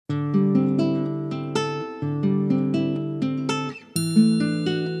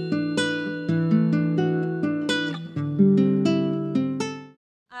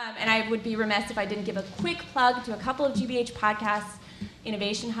would be remiss if I didn't give a quick plug to a couple of GBH podcasts.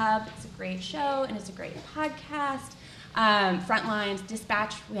 Innovation Hub, it's a great show and it's a great podcast. Frontlines,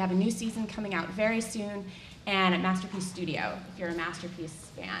 Dispatch, we have a new season coming out very soon. And at Masterpiece Studio, if you're a Masterpiece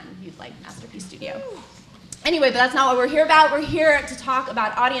fan, you'd like Masterpiece Studio. Anyway, but that's not what we're here about. We're here to talk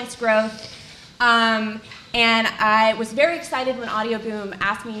about audience growth. And I was very excited when Audio Boom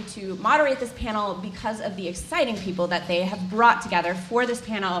asked me to moderate this panel because of the exciting people that they have brought together for this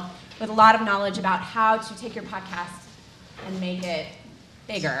panel with a lot of knowledge about how to take your podcast and make it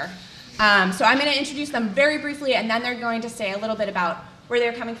bigger. So I'm going to introduce them very briefly, and then they're going to say a little bit about where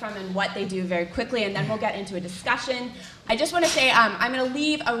they're coming from and what they do very quickly, and then we'll get into a discussion. I just want to say I'm going to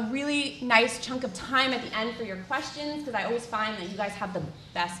leave a really nice chunk of time at the end for your questions, because I always find that you guys have the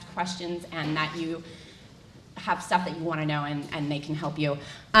best questions and that you have stuff that you want to know and they can help you.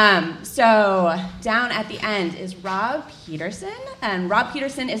 So down at the end is Rob Peterson, and Rob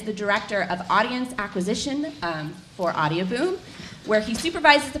Peterson is the Director of Audience Acquisition for Audio Boom, where he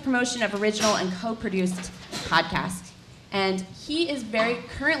supervises the promotion of original and co-produced podcasts. And he is very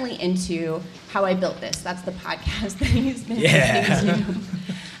currently into How I Built This. That's the podcast that he's been listening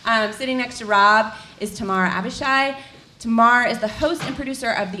to. Sitting next to Rob is Tamar Abishai. Tamar is the host and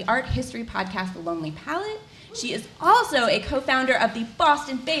producer of the art history podcast, The Lonely Palette. She is also a co-founder of the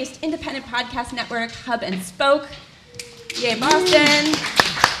Boston-based independent podcast network, Hub and Spoke. Yay, Boston.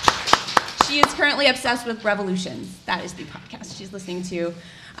 She is currently obsessed with Revolutions. That is the podcast she's listening to.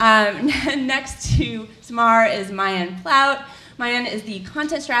 Next to Tamar is Maayan Plout. Maayan is the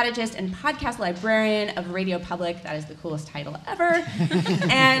content strategist and podcast librarian of Radio Public. That is the coolest title ever.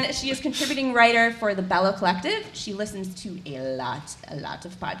 And she is contributing writer for the Bello Collective. She listens to a lot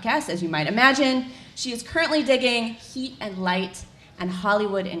of podcasts, as you might imagine. She is currently digging Heat and Light and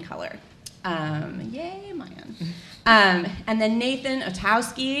Hollywood in Color. Yay, Maayan. And then Nathan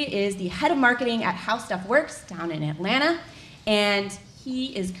Otowski is the head of marketing at How Stuff Works down in Atlanta. And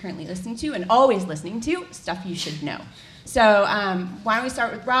he is currently listening to, and always listening to, Stuff You Should Know. So why don't we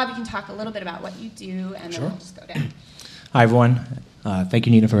start with Rob? You can talk a little bit about what you do, and then we'll just go down. Hi, everyone. Thank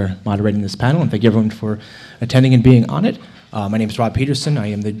you, Nina, for moderating this panel, and thank you, everyone, for attending and being on it. My name is Rob Peterson. I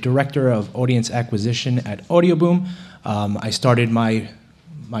am the Director of Audience Acquisition at Audio Boom. I started my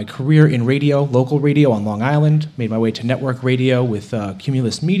career in radio, local radio on Long Island, made my way to network radio with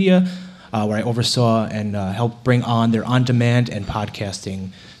Cumulus Media, where I oversaw and helped bring on their on-demand and podcasting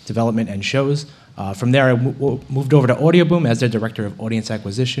development and shows. From there, I moved over to Audio Boom as their Director of Audience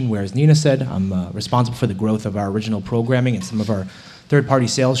Acquisition, where, as Nina said, I'm responsible for the growth of our original programming and some of our third-party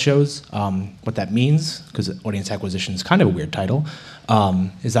sales shows. What that means, because Audience Acquisition is kind of a weird title,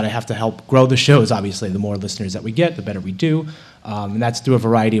 is that I have to help grow the shows, obviously. The more listeners that we get, the better we do. And that's through a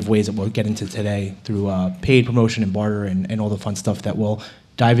variety of ways that we'll get into today, through paid promotion and barter and all the fun stuff that we'll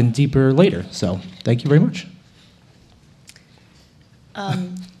dive in deeper later. So thank you very much.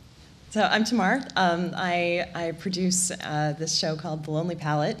 So I'm Tamar. I produce this show called The Lonely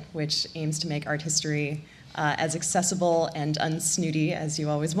Palette, which aims to make art history as accessible and unsnooty as you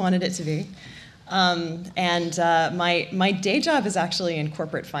always wanted it to be. My day job is actually in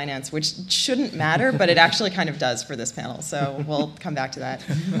corporate finance, which shouldn't matter, but it actually kind of does for this panel, so we'll come back to that.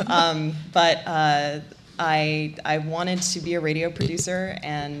 I wanted to be a radio producer,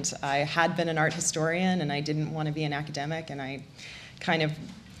 and I had been an art historian, and I didn't want to be an academic, and I kind of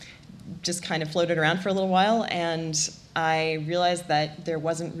floated around for a little while, and I realized that there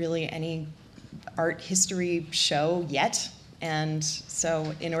wasn't really any art history show yet, and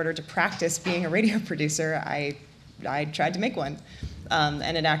so in order to practice being a radio producer, I tried to make one,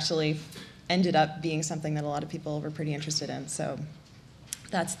 and it actually ended up being something that a lot of people were pretty interested in, so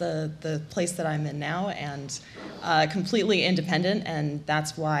that's the place that I'm in now, and completely independent, and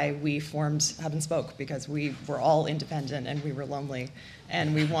that's why we formed Hub and Spoke, because we were all independent and we were lonely,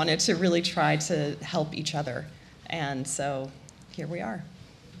 and we wanted to really try to help each other, and so here we are.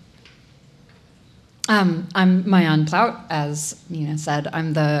 I'm Maayan Plout, as Nina said.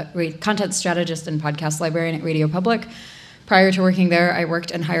 I'm the content strategist and podcast librarian at Radio Public. Prior to working there, I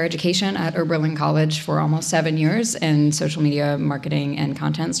worked in higher education at Oberlin College for almost 7 years in social media marketing and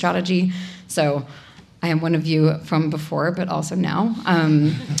content strategy. So I am one of you from before, but also now.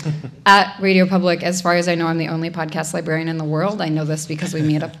 At Radio Public, as far as I know, I'm the only podcast librarian in the world. I know this because we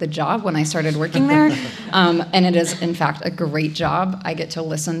made up the job when I started working there. And it is, in fact, a great job. I get to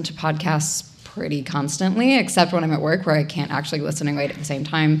listen to podcasts pretty constantly, except when I'm at work where I can't actually listen and write at the same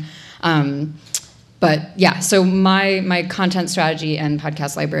time. But yeah, so my content strategy and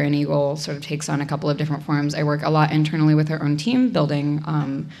podcast librarian Eagle sort of takes on a couple of different forms. I work a lot internally with our own team, building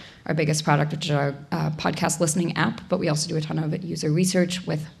our biggest product, which is our podcast listening app, but we also do a ton of user research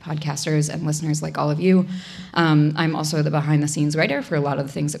with podcasters and listeners like all of you. I'm also the behind-the-scenes writer for a lot of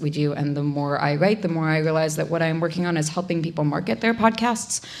the things that we do, and the more I write, the more I realize that what I'm working on is helping people market their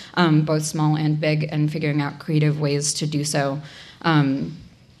podcasts, both small and big, and figuring out creative ways to do so.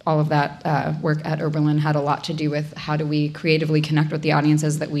 All of that work at Oberlin had a lot to do with how do we creatively connect with the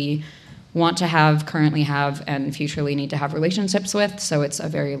audiences that we want to have, currently have, and futurely need to have relationships with. So it's a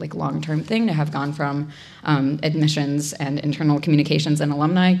very long-term thing to have gone from admissions and internal communications and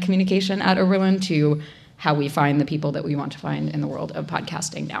alumni communication at Oberlin to how we find the people that we want to find in the world of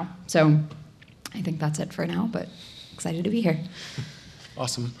podcasting now. So I think that's it for now, but excited to be here.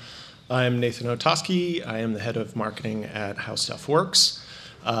 Awesome. I'm Nathan Otoski. I am the head of marketing at How Stuff Works.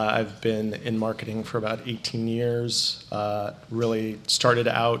 I've been in marketing for about 18 years, really started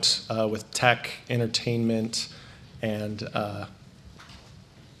out with tech, entertainment, and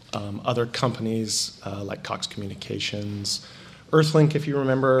other companies like Cox Communications, Earthlink, if you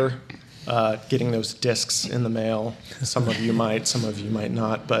remember, getting those discs in the mail. Some of you might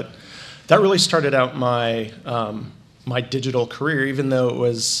not, but that really started out my digital career, even though it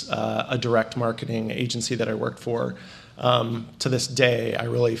was a direct marketing agency that I worked for. To this day, I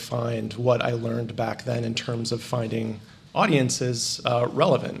really find what I learned back then in terms of finding audiences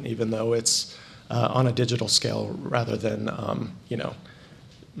relevant, even though it's on a digital scale rather than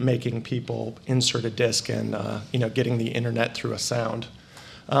making people insert a disc and getting the internet through a sound.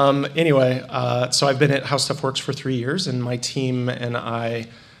 So I've been at How Stuff Works for 3 years, and my team and I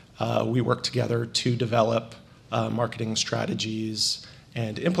we work together to develop marketing strategies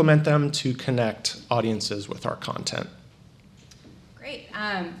and implement them to connect audiences with our content. Great.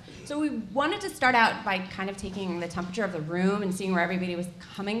 So we wanted to start out by kind of taking the temperature of the room and seeing where everybody was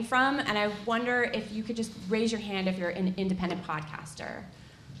coming from. And I wonder if you could just raise your hand if you're an independent podcaster.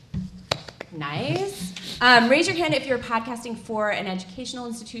 Nice. Raise your hand if you're podcasting for an educational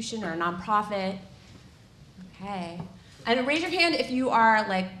institution or a nonprofit. Okay. And raise your hand if you are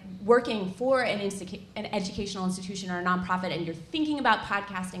working for an educational institution or a nonprofit and you're thinking about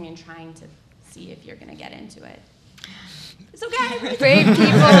podcasting and trying to see if you're going to get into it. It's okay. Great people.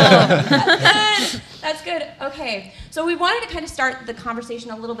 That's good. Okay. So we wanted to kind of start the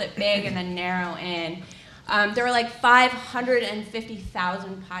conversation a little bit big and then narrow in. There were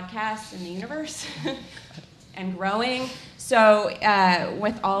 550,000 podcasts in the universe and growing. So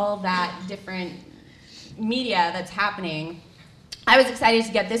with all that different media that's happening, I was excited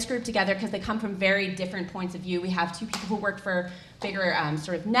to get this group together because they come from very different points of view. We have two people who work for bigger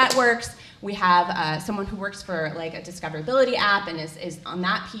sort of networks. We have someone who works for a discoverability app and is on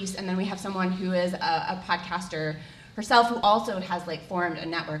that piece. And then we have someone who is a podcaster herself who also has formed a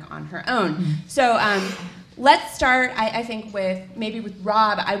network on her own. So let's start, I think, with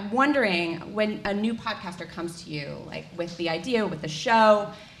Rob. I'm wondering when a new podcaster comes to you, with the idea, with the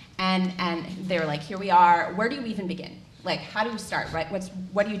show, and they're here we are, where do you even begin? How do we start, right?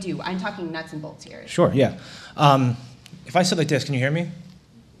 What do you do? I'm talking nuts and bolts here. Sure, yeah. If I sit like this, can you hear me?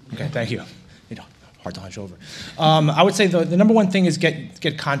 Okay, thank you. Hard to hunch over. I would say the number one thing is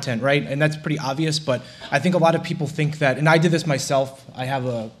get content, right? And that's pretty obvious, but I think a lot of people think that, and I did this myself. I have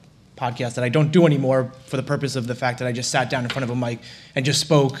a podcast that I don't do anymore for the purpose of the fact that I just sat down in front of a mic and just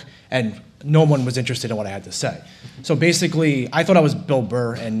spoke, and no one was interested in what I had to say. So basically, I thought I was Bill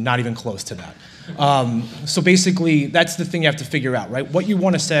Burr, and not even close to that. So basically, that's the thing you have to figure out, right? What you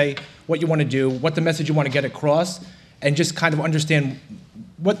want to say, what you want to do, what the message you want to get across, and just kind of understand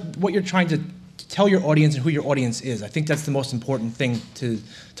what you're trying to tell your audience and who your audience is. I think that's the most important thing to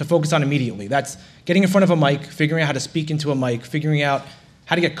focus on immediately. That's getting in front of a mic, figuring out how to speak into a mic, figuring out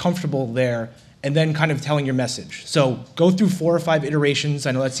how to get comfortable there, and then kind of telling your message. So go through 4 or 5 iterations.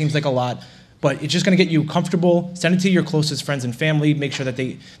 I know that seems like a lot, but it's just going to get you comfortable. Send it to your closest friends and family. Make sure that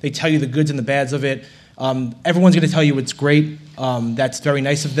they tell you the goods and the bads of it. Everyone's going to tell you it's great. That's very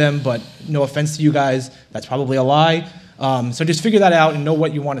nice of them, but no offense to you guys, that's probably a lie. So just figure that out and know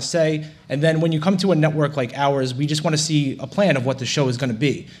what you want to say. And then when you come to a network like ours, we just want to see a plan of what the show is going to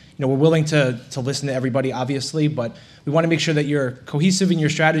be. We're willing to listen to everybody, obviously, but we want to make sure that you're cohesive in your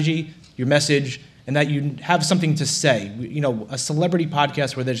strategy, your message, and that you have something to say. A celebrity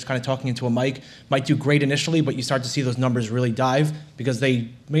podcast where they're just kind of talking into a mic might do great initially, but you start to see those numbers really dive because they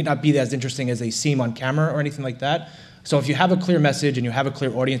may not be as interesting as they seem on camera or anything like that. So if you have a clear message and you have a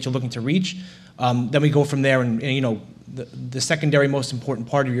clear audience you're looking to reach, then we go from there and the secondary most important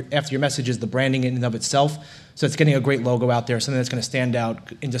part of after your message is the branding in and of itself. So it's getting a great logo out there, something that's going to stand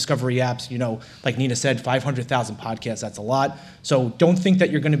out in discovery apps. Like Nina said, 500,000 podcasts, that's a lot. So don't think that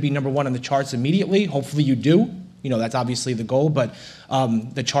you're going to be number one on the charts immediately. Hopefully you do. That's obviously the goal, but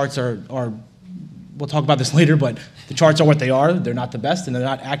the charts are, we'll talk about this later, but the charts are what they are. They're not the best, and they're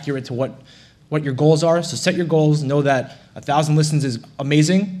not accurate to what your goals are. So set your goals, know that 1,000 listens is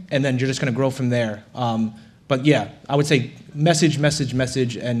amazing, and then you're just going to grow from there. But yeah, I would say message,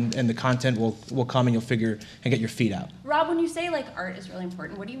 and the content will come, and you'll figure and get your feet out. Rob, when you say like art is really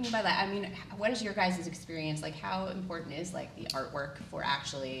important, what do you mean by that? I mean, what is your guys' experience? Like, how important is like the artwork for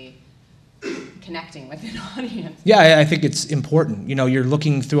actually connecting with an audience? Yeah, I think it's important. You're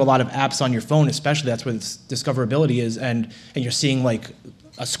looking through a lot of apps on your phone, especially. That's where this discoverability is, and you're seeing like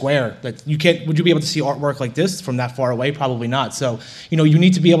a square that you can't. Would you be able to see artwork like this from that far away? Probably not. So you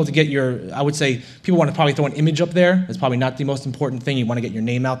need to be able to get I would say people want to probably throw an image up there. It's probably not the most important thing. You want to get your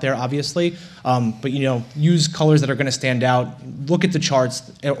name out there, obviously. But use colors that are going to stand out. Look at the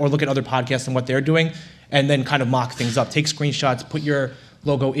charts or look at other podcasts and what they're doing, and then kind of mock things up. Take screenshots. Put your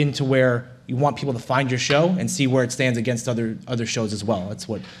logo into where you want people to find your show and see where it stands against other shows as well. That's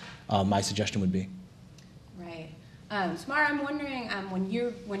what my suggestion would be. Samara, I'm wondering, when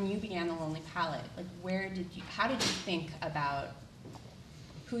you began The Lonely Palette, like how did you think about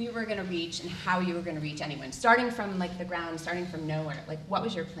who you were going to reach and how you were going to reach anyone? Starting from like the ground, starting from nowhere, like what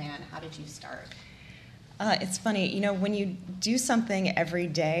was your plan? How did you start? It's funny, when you do something every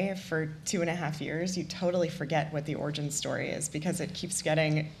day for 2.5 years, you totally forget what the origin story is because it keeps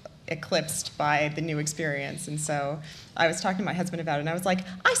getting eclipsed by the new experience. And so I was talking to my husband about it, and I was like,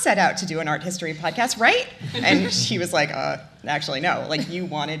 I set out to do an art history podcast, right? And he was like, actually, no. Like, you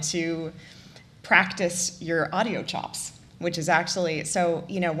wanted to practice your audio chops, which is actually, so,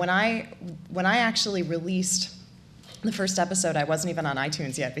 when I actually released the first episode, I wasn't even on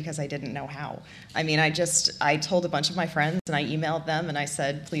iTunes yet because I didn't know how. I mean, I told a bunch of my friends and I emailed them and I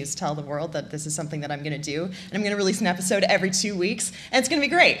said, please tell the world that this is something that I'm going to do. And I'm going to release an episode every 2 weeks and it's going to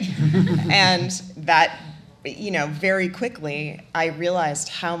be great. And that, very quickly, I realized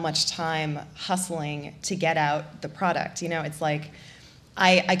how much time hustling to get out the product. It's like,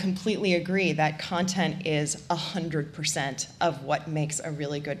 I completely agree that content is 100% of what makes a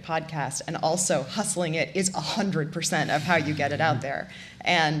really good podcast, and also hustling it is 100% of how you get it out there.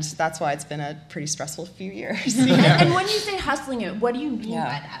 And that's why it's been a pretty stressful few years. And when you say hustling it, what do you mean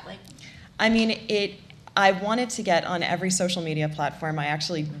by that? Like, I mean, I wanted to get on every social media platform. I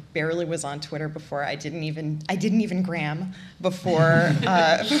actually barely was on Twitter before. I didn't even gram before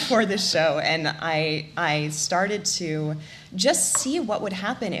before this show, and I started to just see what would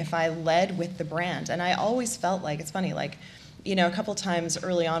happen if I led with the brand. And I always felt like, it's funny, like, a couple times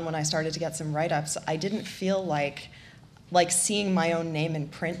early on when I started to get some write-ups, I didn't feel like seeing my own name in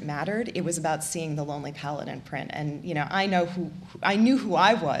print mattered. It was about seeing The Lonely Palette in print. And, I knew who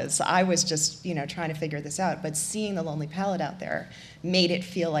I was. I was just, trying to figure this out. But seeing The Lonely Palette out there made it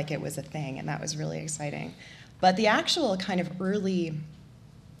feel like it was a thing, and that was really exciting. But the actual kind of early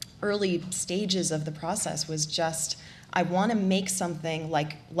stages of the process was just, I want to make something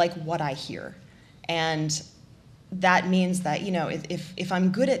like what I hear. And that means that, if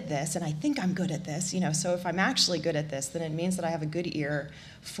I'm good at this, and I think I'm good at this, so if I'm actually good at this, then it means that I have a good ear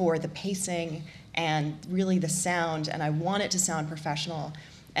for the pacing and really the sound, and I want it to sound professional.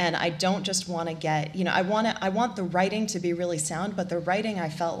 And I don't just want to get, I want the writing to be really sound, but the writing I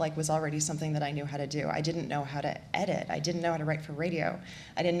felt like was already something that I knew how to do. I didn't know how to edit. I didn't know how to write for radio.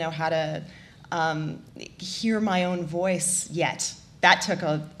 I didn't know how to hear my own voice yet. That took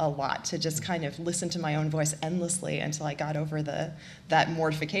a lot, to just kind of listen to my own voice endlessly until I got over that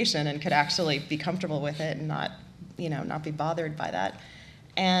mortification and could actually be comfortable with it and not be bothered by that.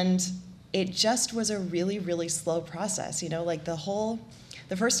 And it just was a really, really slow process. Like the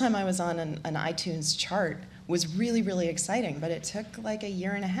first time I was on an iTunes chart was really, really exciting, but it took like 1.5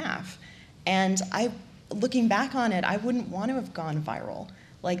 years. And looking back on it, I wouldn't want to have gone viral.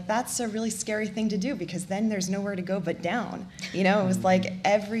 Like, that's a really scary thing to do because then there's nowhere to go but down. It was like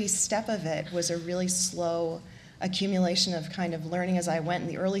every step of it was a really slow accumulation of kind of learning as I went.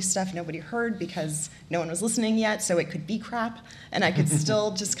 And the early stuff nobody heard because no one was listening yet, so it could be crap. And I could still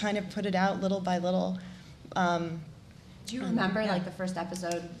just kind of put it out little by little. Do you remember like the first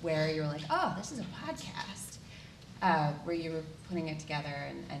episode where you were like, oh, this is a podcast, where you were putting it together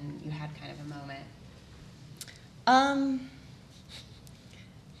and you had kind of a moment?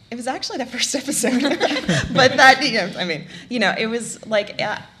 It was actually the first episode, but that, it was like,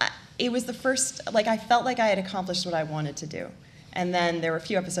 it was the first, like, I felt like I had accomplished what I wanted to do. And then there were a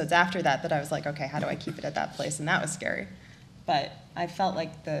few episodes after that that I was like, okay, how do I keep it at that place? And that was scary. But I felt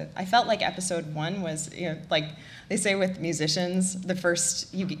like episode 1 was, like they say with musicians, the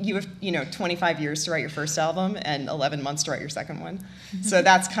first you have 25 years to write your first album and 11 months to write your second one. So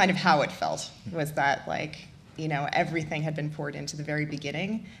that's kind of how it felt, was that like, everything had been poured into the very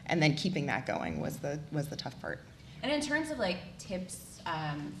beginning, and then keeping that going was the tough part. And in terms of like tips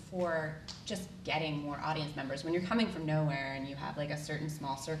for just getting more audience members, when you're coming from nowhere and you have like a certain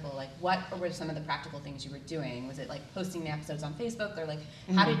small circle, like what were some of the practical things you were doing? Was it like posting the episodes on Facebook, or like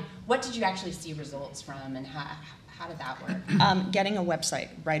what did you actually see results from, and how did that work? Getting a website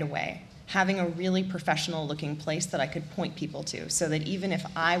right away, having a really professional looking place that I could point people to, so that even if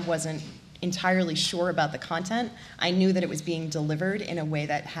I wasn't entirely sure about the content, I knew that it was being delivered in a way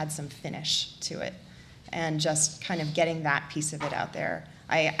that had some finish to it. And just kind of getting that piece of it out there.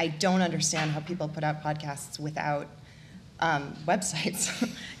 I don't understand how people put out podcasts without websites,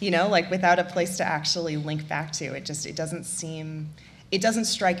 like without a place to actually link back to. It doesn't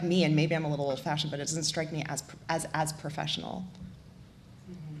strike me, and maybe I'm a little old-fashioned, but it doesn't strike me as professional.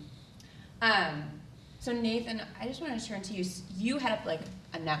 So Nathan, I just wanted to turn to you. You head up like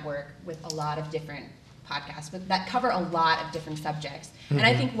a network with a lot of different podcasts that cover a lot of different subjects. And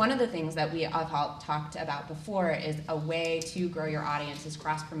I think one of the things that we have all talked about before is a way to grow your audience is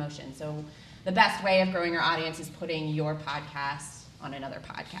cross-promotion. So the best way of growing your audience is putting your podcast on another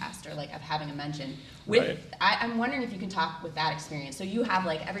podcast, or like of having a mention. I'm wondering if you can talk with that experience. So you have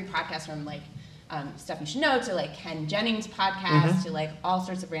like every podcast from like Stuff You Should Know to like Ken Jennings' podcast to like all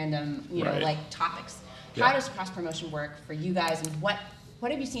sorts of random, like topics. How does cross-promotion work for you guys, and what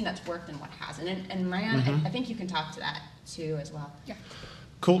have you seen that's worked and what hasn't? And Marianne, I think you can talk to that too as well. Yeah.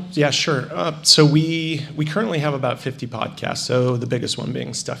 Cool. Yeah, sure. So we currently have about 50 podcasts. So the biggest one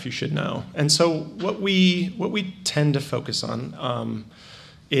being Stuff You Should Know. And so what we tend to focus on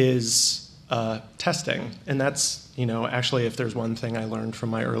is testing, and that's actually, if there's one thing I learned from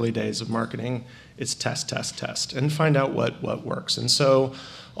my early days of marketing, it's test, and find out what works. And so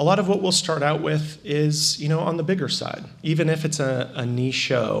a lot of what we'll start out with is, on the bigger side. Even if it's a niche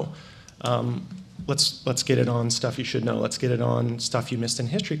show, let's get it on Stuff You Should Know. Let's get it on Stuff You Missed in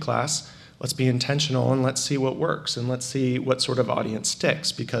History Class. Let's be intentional, and let's see what works, and let's see what sort of audience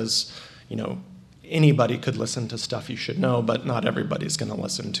sticks, because, anybody could listen to Stuff You Should Know, but not everybody's going to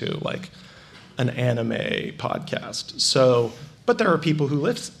listen to, like, an anime podcast. So, but there are people who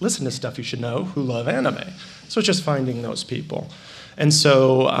listen to Stuff You Should Know who love anime. So it's just finding those people. And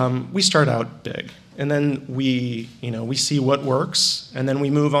so we start out big, and then we see what works, and then we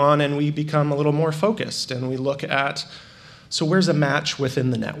move on and we become a little more focused, and we look at, so where's a match within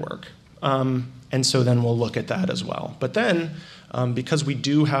the network? And so then we'll look at that as well. But then, because we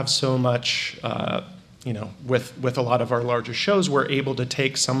do have so much, with a lot of our larger shows, we're able to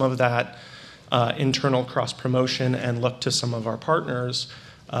take some of that internal cross-promotion and look to some of our partners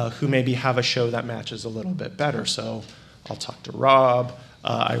who maybe have a show that matches a little bit better. So I'll talk to Rob.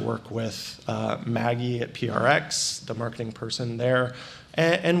 I work with Maggie at PRX, the marketing person there,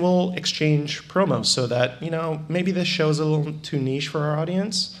 and we'll exchange promos so that, maybe this show's a little too niche for our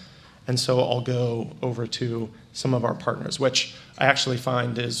audience. And so I'll go over to some of our partners, which I actually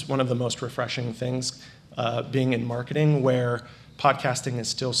find is one of the most refreshing things being in marketing, where podcasting is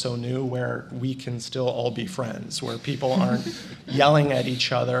still so new, where we can still all be friends, where people aren't yelling at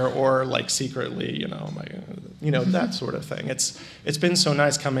each other or like secretly, that sort of thing. It's been so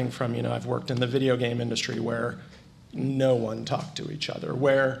nice coming from, I've worked in the video game industry where no one talked to each other,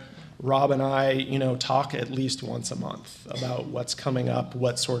 where Rob and I, talk at least once a month about what's coming up,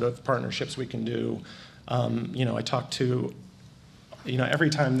 what sort of partnerships we can do. I talk to, every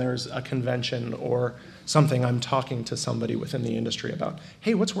time there's a convention or something, I'm talking to somebody within the industry about,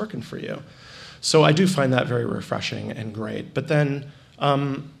 hey, what's working for you? So I do find that very refreshing and great. But then,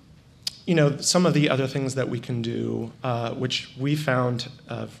 some of the other things that we can do, which we found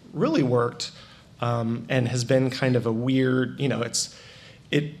have really worked and has been kind of a weird,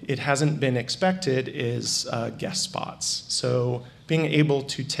 it hasn't been expected, is guest spots. So being able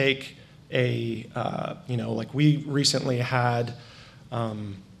to take like we recently had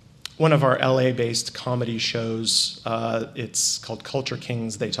one of our LA-based comedy shows. It's called Culture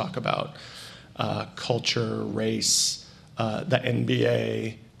Kings. They talk about culture, race, the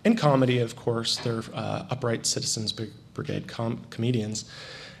NBA, and comedy, of course. They're Upright Citizens Brigade comedians.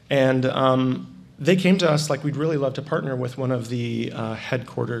 And they came to us like, we'd really love to partner with one of the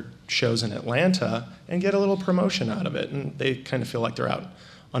headquartered shows in Atlanta and get a little promotion out of it. And they kind of feel like they're out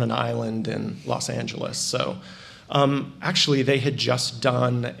on an island in Los Angeles. So actually, they had just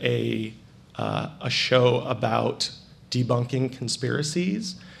done a show about debunking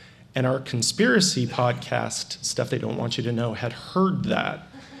conspiracies. And our conspiracy podcast, Stuff They Don't Want You to Know, had heard that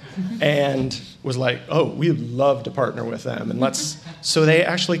and was like, oh, we'd love to partner with them. And so they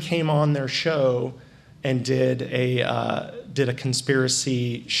actually came on their show and did a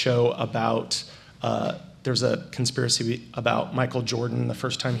conspiracy show about, there's a conspiracy about Michael Jordan the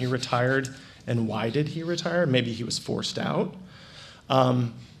first time he retired, and why did he retire? Maybe he was forced out.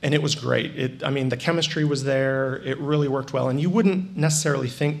 And it was great. The chemistry was there. It really worked well. And you wouldn't necessarily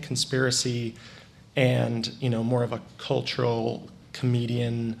think conspiracy and, more of a cultural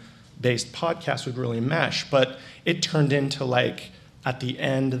comedian-based podcast would really mesh. But it turned into, like, at the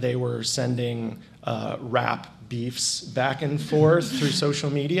end, they were sending rap beefs back and forth through social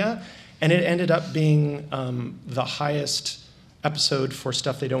media. And it ended up being the highest episode for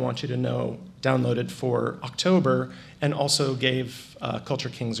Stuff They Don't Want You to Know downloaded for October, and also gave Culture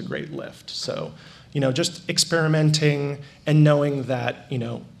Kings a great lift. So, just experimenting and knowing that,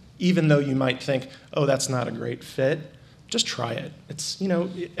 even though you might think, oh, that's not a great fit, just try it. It's,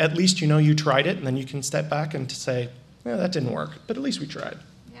 at least you tried it, and then you can step back and say, well, that didn't work, but at least we tried.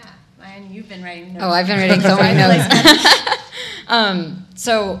 Yeah, and you've been writing notes. Oh, I've been writing so many notes.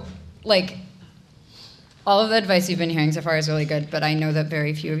 So, like, all of the advice you've been hearing so far is really good, but I know that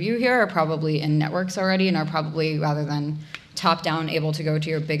very few of you here are probably in networks already and are probably, rather than top-down, able to go to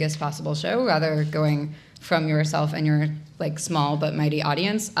your biggest possible show, rather going from yourself and your, like, small but mighty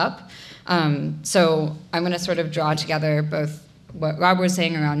audience up. So I'm going to sort of draw together both what Rob was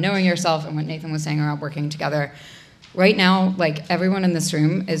saying around knowing yourself and what Nathan was saying around working together. Right now, like, everyone in this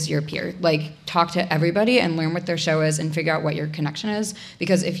room is your peer. Like, talk to everybody and learn what their show is and figure out what your connection is.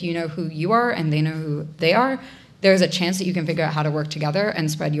 Because if you know who you are and they know who they are, there's a chance that you can figure out how to work together and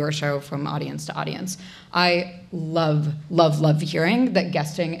spread your show from audience to audience. I love, love, love hearing that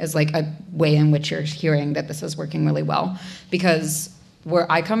guesting is, like, a way in which you're hearing that this is working really well. Because where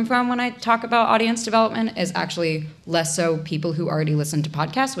I come from when I talk about audience development is actually less so people who already listen to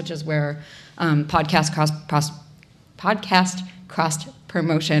podcasts, which is where podcast cross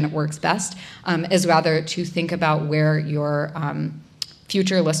promotion works best, is rather to think about where your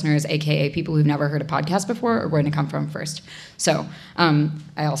future listeners, aka people who've never heard a podcast before, are going to come from first. So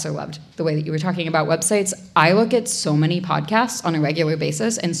I also loved the way that you were talking about websites. I look at so many podcasts on a regular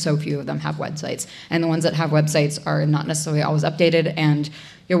basis, and so few of them have websites. And the ones that have websites are not necessarily always updated, and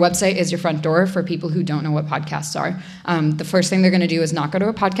your website is your front door for people who don't know what podcasts are. The first thing they're going to do is not go to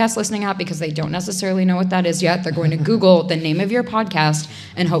a podcast listening app because they don't necessarily know what that is yet. They're going to Google the name of your podcast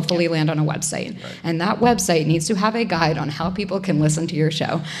and hopefully land on a website. Right. And that website needs to have a guide on how people can listen to your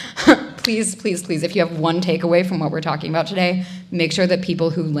show. Please, please, please, if you have one takeaway from what we're talking about today, make sure that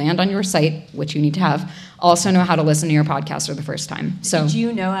people who land on your site, which you need to have, also know how to listen to your podcast for the first time. So, do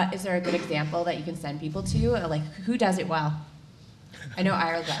you know, is there a good example that you can send people to? Like, who does it well? I know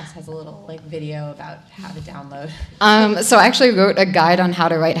Iroglass has a little, like, video about how to download. So I actually wrote a guide on how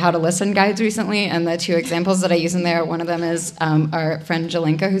to write how to listen guides recently, and the two examples that I use in there, one of them is our friend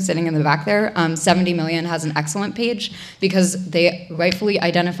Jelinka, who's sitting in the back there. 70 Million has an excellent page because they rightfully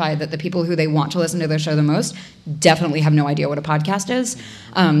identified that the people who they want to listen to their show the most definitely have no idea what a podcast is.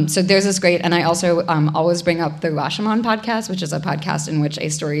 So theirs is great, and I also always bring up the Rashomon podcast, which is a podcast in which a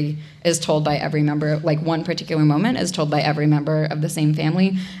story is told by every member, like one particular moment is told by every member of the same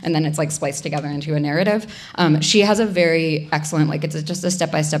family, and then it's like spliced together into a narrative. She has a very excellent, like, it's just a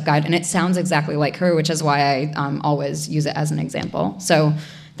step-by-step guide, and it sounds exactly like her, which is why I always use it as an example. So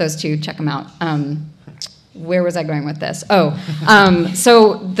those two, check them out. Where was I going with this?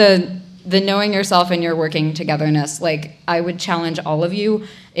 So the knowing yourself and your working togetherness, like, I would challenge all of you,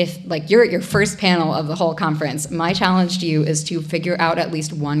 if, like, you're at your first panel of the whole conference, my challenge to you is to figure out at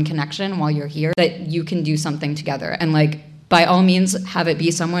least one connection while you're here that you can do something together. And, like, by all means, have it be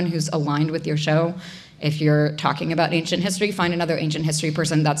someone who's aligned with your show. If you're talking about ancient history, find another ancient history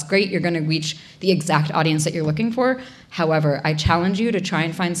person. That's great. You're going to reach the exact audience that you're looking for. However, I challenge you to try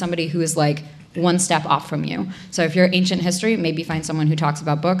and find somebody who is, like, one step off from you. So if you're ancient history, maybe find someone who talks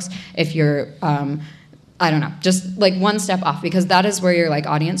about books. If you're, I don't know, just like one step off, because that is where you're, like,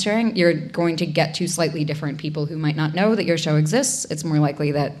 audience sharing. You're going to get to slightly different people who might not know that your show exists. It's more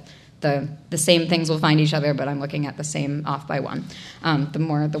likely that the same things will find each other, but I'm looking at the same off by one. The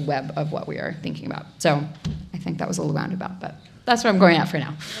more the web of what we are thinking about. So I think that was a little roundabout, but that's what I'm going at for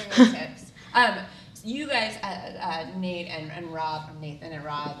now. Tips. You guys, Nate and Rob, Nathan and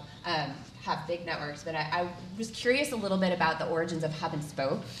Rob, have big networks, but I was curious a little bit about the origins of Hub and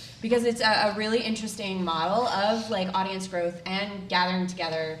Spoke, because it's a really interesting model of, like, audience growth and gathering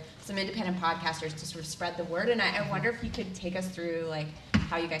together some independent podcasters to sort of spread the word. And I wonder if you could take us through, like,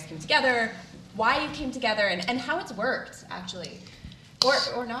 how you guys came together, why you came together and how it's worked, actually.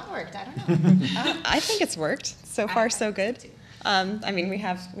 Or not worked, I don't know. I think it's worked. So far, so good. I mean, we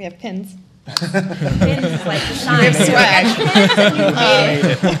have pins. Pins is like the sign. We have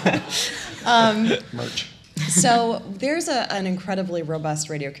swag. Merch. So there's an incredibly robust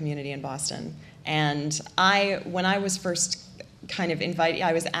radio community in Boston. And when I was first kind of invited,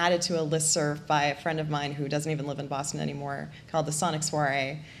 I was added to a listserv by a friend of mine who doesn't even live in Boston anymore, called the Sonic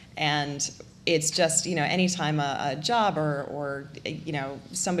Soiree. And it's just, anytime a job or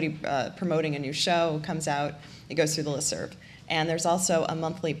somebody promoting a new show comes out, it goes through the listserv. And there's also a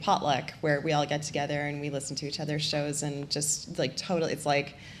monthly potluck where we all get together and we listen to each other's shows and just like totally, it's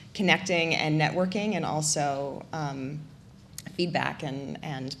like connecting and networking and also feedback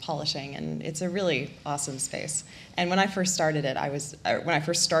and polishing, and it's a really awesome space. And when I first started it, when I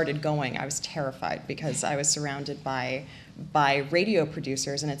first started going, I was terrified because I was surrounded by radio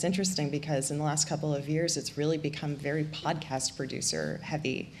producers, and it's interesting because in the last couple of years, it's really become very podcast producer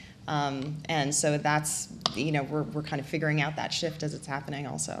heavy. And so that's, we're kind of figuring out that shift as it's happening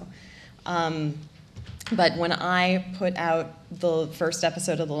also. But when I put out the first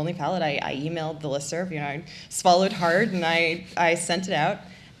episode of The Lonely Palette, I emailed the listserv, I swallowed hard and I sent it out.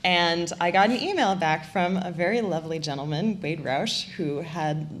 And I got an email back from a very lovely gentleman, Wade Roush, who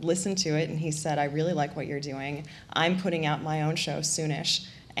had listened to it, and he said, I really like what you're doing. I'm putting out my own show soonish.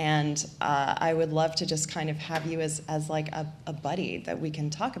 And I would love to just kind of have you as like a buddy that we can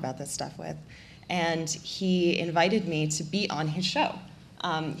talk about this stuff with. And he invited me to be on his show.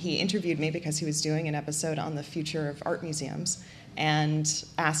 He interviewed me because he was doing an episode on the future of art museums and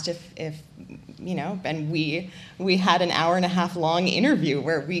asked if and we had an hour-and-a-half long interview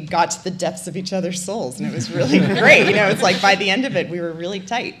where we got to the depths of each other's souls, and it was really great. It's like by the end of it, we were really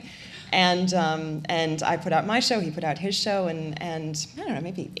tight. And I put out my show, he put out his show, and I don't know,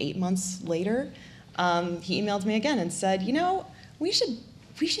 maybe 8 months later, he emailed me again and said, we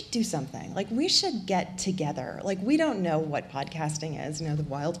should do something. Like, we should get together. Like, we don't know what podcasting is, the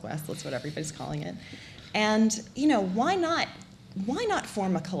Wild West, that's what everybody's calling it. And, why not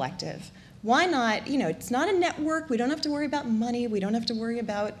form a collective? Why not, it's not a network, we don't have to worry about money, we don't have to worry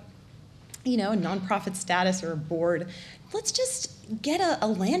about, a nonprofit status or a board. Let's just get a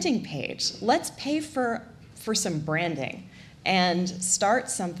landing page. Let's pay for some branding and start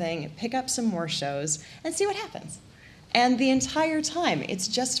something, pick up some more shows, and see what happens. And the entire time, it's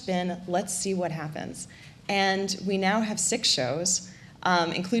just been, let's see what happens. And we now have 6 shows,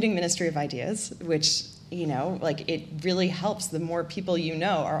 including Ministry of Ideas, which, it really helps. The more people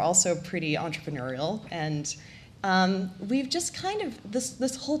are also pretty entrepreneurial. And we've just kind of,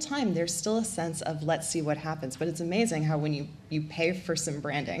 this whole time, there's still a sense of let's see what happens. But it's amazing how when you pay for some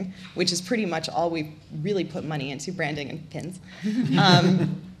branding, which is pretty much all we really put money into, branding and pins,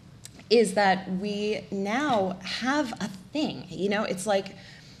 is that we now have a thing. It's like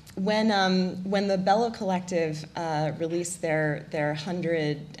when the Bello Collective released their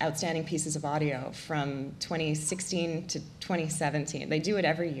 100 outstanding pieces of audio from 2016 to 2017. They do it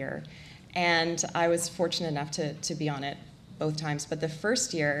every year. And I was fortunate enough to be on it both times. But the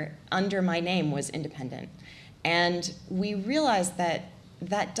first year, under my name, was independent. And we realized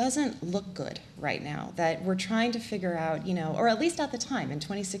that doesn't look good right now, that we're trying to figure out, or at least at the time, in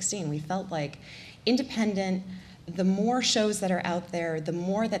 2016, we felt like independent, the more shows that are out there, the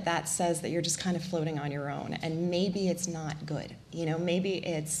more that says that you're just kind of floating on your own, and maybe it's not good. Maybe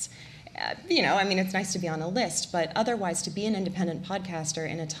it's, it's nice to be on a list, but otherwise to be an independent podcaster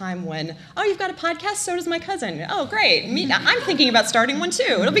in a time when, oh, you've got a podcast, so does my cousin. Oh, great, I'm thinking about starting one too.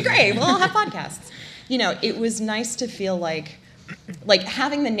 It'll be great, we'll all have podcasts. It was nice to feel like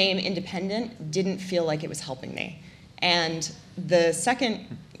having the name independent didn't feel like it was helping me. And the second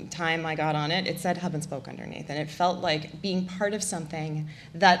time I got on it, it said Hub and Spoke underneath, and it felt like being part of something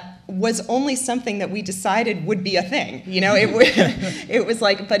that was only something that we decided would be a thing. It was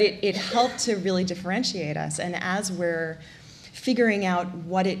like, but it helped to really differentiate us. And as we're figuring out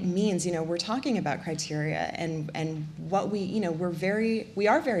what it means, we're talking about criteria and what we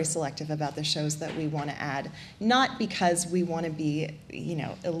are very selective about the shows that we want to add, not because we want to be,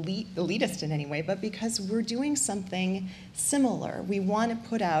 elitist in any way, but because we're doing something similar. We want to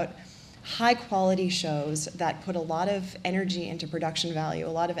put out high quality shows that put a lot of energy into production value, a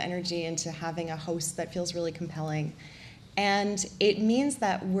lot of energy into having a host that feels really compelling. And it means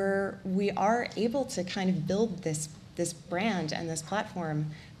that we are able to kind of build this brand and this platform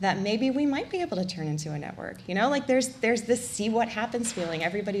that maybe we might be able to turn into a network. There's this see what happens feeling.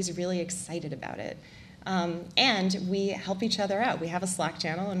 Everybody's really excited about it. And we help each other out. We have a Slack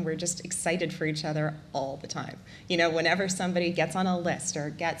channel, and we're just excited for each other all the time. Whenever somebody gets on a list or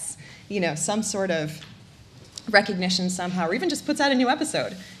gets, some sort of recognition somehow, or even just puts out a new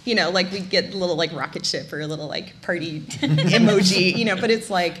episode, like we get a little like rocket ship or a little like party emoji, but it's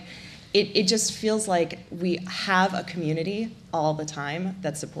like, it just feels like we have a community all the time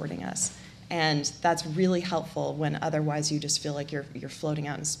that's supporting us. And that's really helpful when otherwise you just feel like you're floating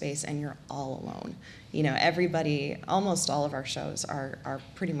out in space and you're all alone. Everybody, almost all of our shows are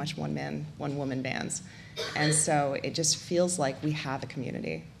pretty much one-man, one-woman bands. And so it just feels like we have a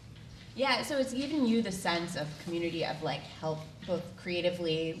community. Yeah, so it's giving you the sense of community of like help both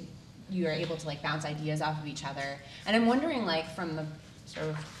creatively, you are able to like bounce ideas off of each other. And I'm wondering like from the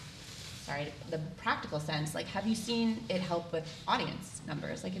the practical sense, like have you seen it help with audience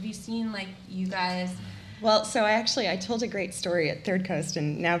numbers? Like have you seen like you guys? Well, so I told a great story at Third Coast,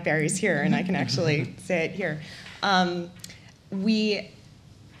 and now Barry's here, and I can actually say it here.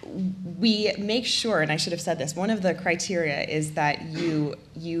 We make sure, and I should have said this, one of the criteria is that you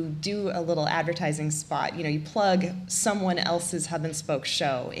do a little advertising spot. You plug someone else's Hub and Spoke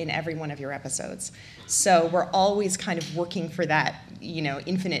show in every one of your episodes. So we're always kind of working for that,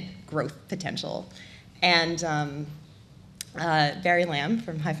 infinite growth potential. And Barry Lamb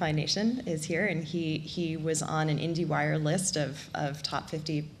from Hi-Fi Nation is here, and he was on an IndieWire list of top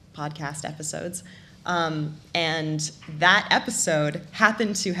 50 podcast episodes. And that episode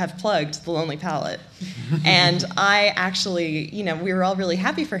happened to have plugged The Lonely Palette. And I actually, we were all really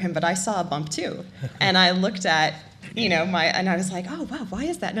happy for him, but I saw a bump too. And I looked at, and I was like, oh, wow, why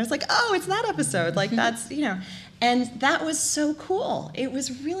is that? And I was like, oh, it's that episode. Like, that's, and that was so cool. It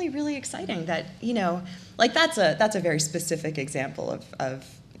was really, really exciting that, like that's a very specific example of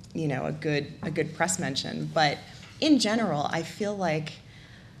a good press mention. But in general, I feel like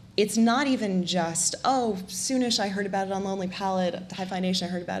it's not even just, oh, soonish I heard about it on Lonely Palette, Hi-Fi Nation,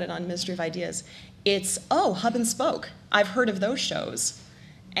 I heard about it on Ministry of Ideas. It's, oh, Hub and Spoke. I've heard of those shows.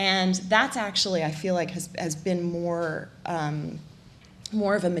 And that's actually, I feel like, has been more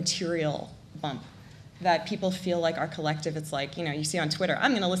of a material bump. That people feel like our collective, it's like, you see on Twitter,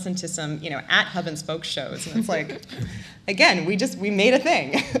 I'm going to listen to some, at Hub and Spoke shows. And it's like, again, we made a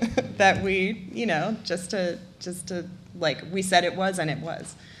thing that we, just to like, we said it was and it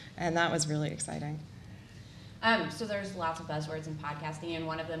was. And that was really exciting. So there's lots of buzzwords in podcasting, and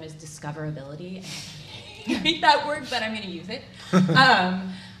one of them is discoverability. I hate that word, but I'm going to use it.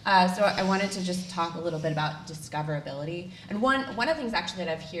 So I wanted to just talk a little bit about discoverability. And one of the things actually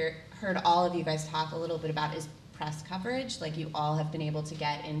that I've heard all of you guys talk a little bit about is press coverage. Like you all have been able to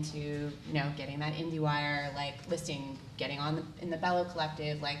get into, getting that IndieWire, like listing, getting on in the Bellow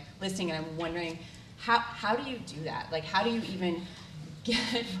Collective, like listing. And I'm wondering, how do you do that? Like how do you even get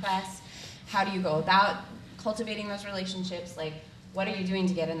press? How do you go about cultivating those relationships? Like, what are you doing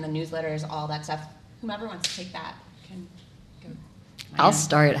to get in the newsletters, all that stuff? Whomever wants to take that can go. I'll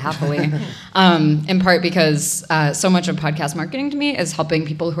start happily, in part because so much of podcast marketing to me is helping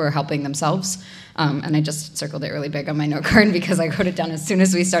people who are helping themselves. And I just circled it really big on my note card because I wrote it down as soon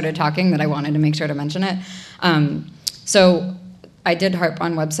as we started talking that I wanted to make sure to mention it. So I did harp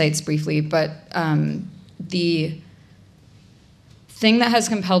on websites briefly, but the thing that has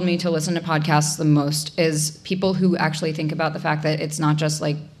compelled me to listen to podcasts the most is people who actually think about the fact that it's not just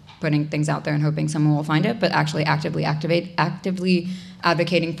like putting things out there and hoping someone will find it, but actually actively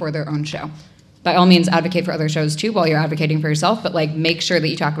advocating for their own show. By all means, advocate for other shows too while you're advocating for yourself, but like make sure that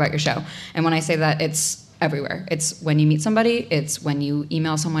you talk about your show. And when I say that, it's everywhere. It's when you meet somebody, it's when you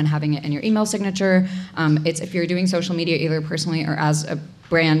email someone, having it in your email signature. It's if you're doing social media either personally or as a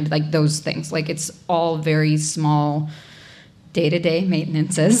brand, like those things. Like it's all very small day-to-day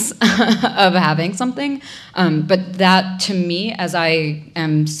maintenances of having something. But that, to me, as I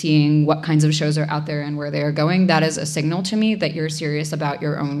am seeing what kinds of shows are out there and where they are going, that is a signal to me that you're serious about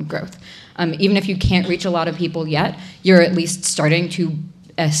your own growth. Even if you can't reach a lot of people yet, you're at least starting to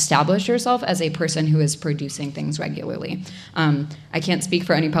establish yourself as a person who is producing things regularly. I can't speak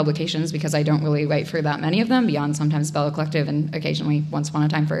for any publications because I don't really write for that many of them, beyond sometimes Bellow Collective and occasionally Once Upon a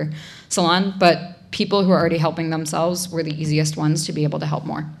Time for Salon, but people who are already helping themselves were the easiest ones to be able to help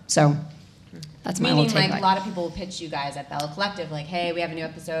more. So that's my whole take. Meaning, like, a lot of people will pitch you guys at Bellow Collective, like, hey, we have a new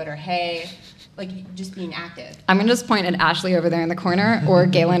episode, or hey, like, just being active. I'm going to just point at Ashley over there in the corner, or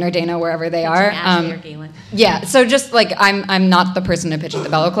Galen or Dana, wherever they are. Ashley or Galen. Yeah, so just, like, I'm not the person to pitch at the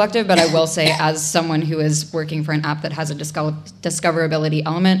Bellow Collective, but I will say, as someone who is working for an app that has a discoverability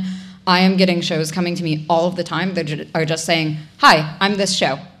element, I am getting shows coming to me all of the time that are just saying, hi, I'm this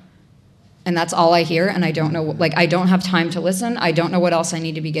show. And that's all I hear, and I don't know, like, I don't have time to listen. I don't know what else I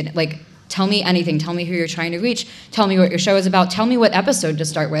need to be getting. Like, tell me anything. Tell me who you're trying to reach. Tell me what your show is about. Tell me what episode to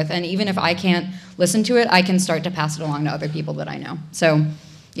start with. And even if I can't listen to it, I can start to pass it along to other people that I know. So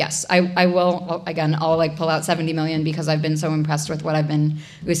yes, I will, again, I'll like pull out 70 million because I've been so impressed with what I've been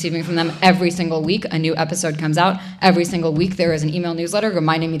receiving from them. Every single week, a new episode comes out. Every single week, there is an email newsletter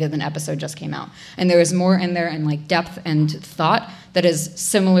reminding me that an episode just came out. And there is more in there in like depth and thought that is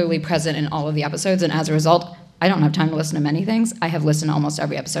similarly present in all of the episodes. And as a result, I don't have time to listen to many things. I have listened to almost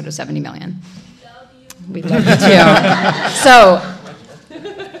every episode of 70 million. We love you too. So,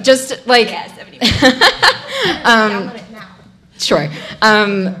 just like, Yeah, 70 download it now. sure.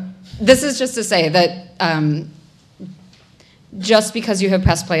 This is just to say that just because you have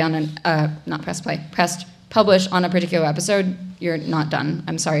pressed play on pressed publish on a particular episode, you're not done.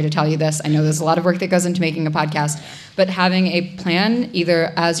 I'm sorry to tell you this. I know there's a lot of work that goes into making a podcast, but having a plan,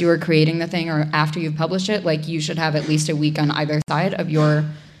 either as you are creating the thing or after you've published it, like you should have at least a week on either side of your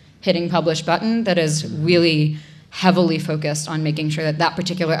hitting publish button that is really heavily focused on making sure that that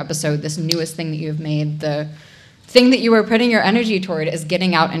particular episode, this newest thing that you've made, the thing that you are putting your energy toward is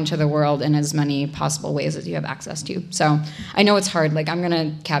getting out into the world in as many possible ways as you have access to. So I know it's hard. Like, I'm going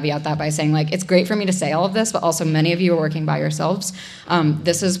to caveat that by saying, like, it's great for me to say all of this, but also many of you are working by yourselves.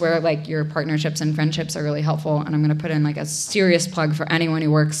 This is where, like, your partnerships and friendships are really helpful. And I'm going to put in, like, a serious plug for anyone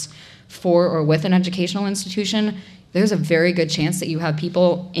who works for or with an educational institution. There's a very good chance that you have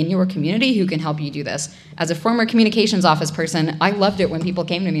people in your community who can help you do this. As a former communications office person, I loved it when people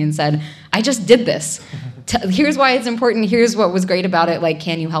came to me and said, I just did this. Here's why it's important. Here's what was great about it. Like,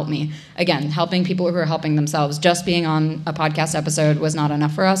 can you help me? Again, helping people who are helping themselves. Just being on a podcast episode was not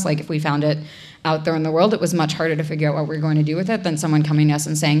enough for us. Like, if we found it out there in the world, it was much harder to figure out what we're going to do with it than someone coming to us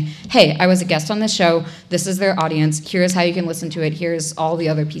and saying, hey, I was a guest on this show. This is their audience. Here's how you can listen to it. Here's all the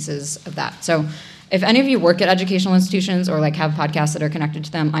other pieces of that. So if any of you work at educational institutions or like have podcasts that are connected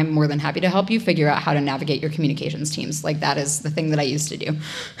to them, I'm more than happy to help you figure out how to navigate your communications teams. Like, that is the thing that I used to do.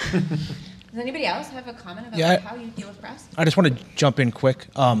 Does anybody else have a comment about Yeah, how you deal with press? I just want to jump in quick.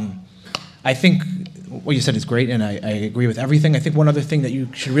 I think what you said is great, and I agree with everything. I think one other thing that you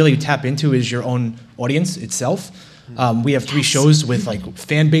should really tap into is your own audience itself. We have 3 shows with like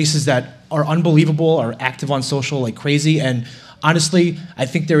fan bases that are unbelievable, are active on social like crazy, and honestly, I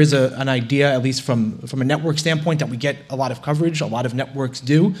think there is an idea, at least from a network standpoint, that we get a lot of coverage. A lot of networks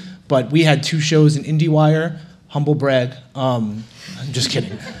do, but we had 2 shows in IndieWire. Humble brag. I'm just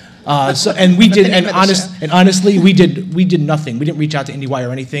kidding. And we did, and honestly, we did nothing. We didn't reach out to IndieWire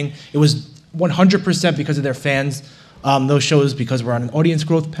or anything. It was 100% because of their fans. Those shows, because we're on an audience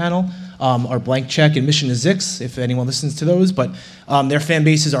growth panel, are Blank Check and Mission to Zix, if anyone listens to those. But their fan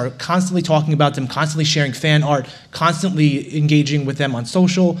bases are constantly talking about them, constantly sharing fan art, constantly engaging with them on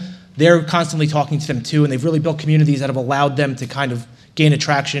social. They're constantly talking to them too, and they've really built communities that have allowed them to kind of gain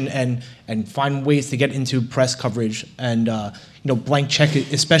attraction and find ways to get into press coverage. And Blank Check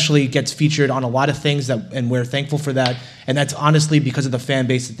especially gets featured on a lot of things, and we're thankful for that. And that's honestly because of the fan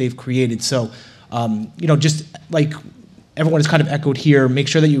base that they've created. So, just like everyone has kind of echoed here, make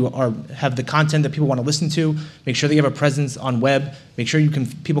sure that you have the content that people want to listen to. Make sure that you have a presence on web. Make sure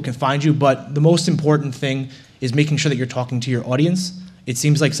people can find you. But the most important thing is making sure that you're talking to your audience. It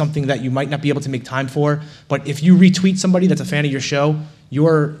seems like something that you might not be able to make time for, but if you retweet somebody that's a fan of your show,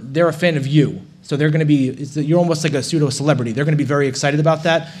 they're a fan of you. So they're going to be, you're almost like a pseudo-celebrity. They're going to be very excited about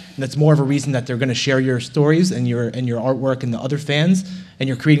that, and that's more of a reason that they're going to share your stories and your artwork and the other fans, and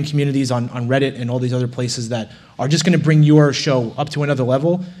you're creating communities on Reddit and all these other places that are just going to bring your show up to another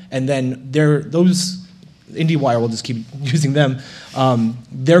level, and then those IndieWire, we'll just keep using them,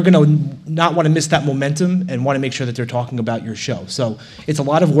 they're going to not want to miss that momentum and want to make sure that they're talking about your show. So it's a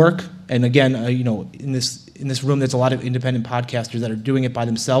lot of work, and again, in this room, there's a lot of independent podcasters that are doing it by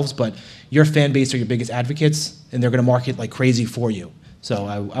themselves, but your fan base are your biggest advocates, and they're going to market like crazy for you. So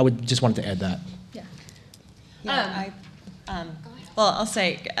I would just wanted to add that. Well, I'll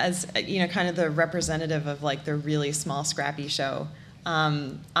say, as kind of the representative of like the really small, scrappy show,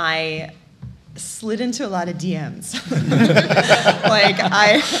 I slid into a lot of DMs. Like,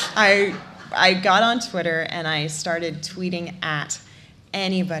 I got on Twitter and I started tweeting at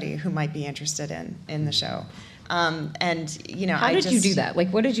anybody who might be interested in the show. How did you do that? Like,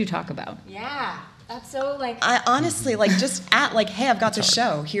 what did you talk about? Yeah, that's so like. I honestly, like, just at like, hey, I've got this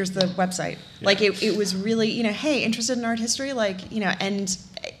show. Here's the website. Yeah. Like, it was really, hey, interested in art history, like, and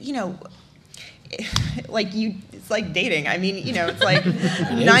like it's like dating. I mean, it's like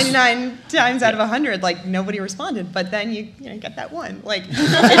 99 times out of 100, like nobody responded, but then you get that one. Like, it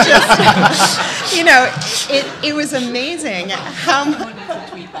just, it was amazing how much.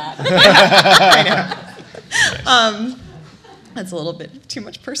 Tweet that. I know. That's a little bit too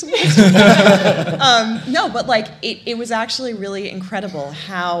much personal. No, but like it was actually really incredible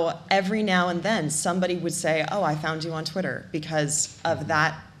how every now and then somebody would say, "Oh, I found you on Twitter because of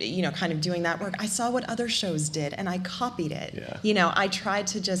that." Kind of doing that work. I saw what other shows did, and I copied it. Yeah. I tried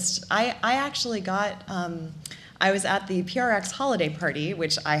to just. I actually got. I was at the PRX holiday party,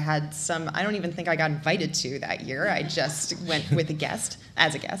 which I had some. I don't even think I got invited to that year. I just went with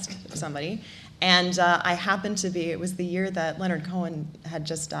as a guest of somebody. And I happened to be, it was the year that Leonard Cohen had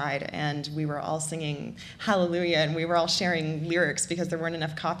just died, and we were all singing Hallelujah, and we were all sharing lyrics because there weren't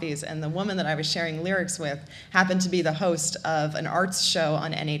enough copies. And the woman that I was sharing lyrics with happened to be the host of an arts show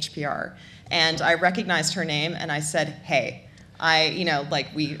on NHPR. And I recognized her name, and I said, hey. I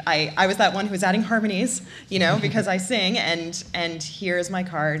was that one who was adding harmonies, because I sing, and here's my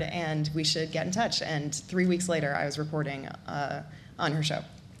card, and we should get in touch. And 3 weeks later, I was reporting on her show.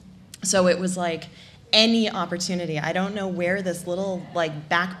 So it was like any opportunity. I don't know where this little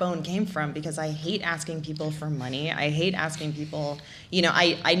backbone came from, because I hate asking people for money. I hate asking people,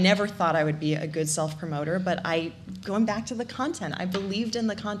 I never thought I would be a good self-promoter, but going back to the content, I believed in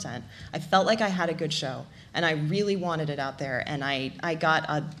the content. I felt like I had a good show, and I really wanted it out there. And I got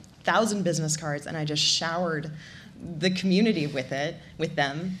 1,000 business cards, and I just showered the community with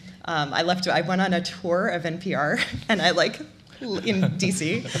them. I went on a tour of NPR, and in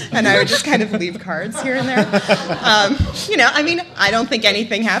DC, and I would just kind of leave cards here and there. I don't think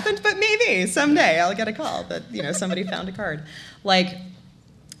anything happened, but maybe someday I'll get a call that, somebody found a card. I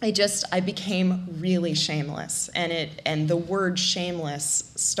became really shameless, and the word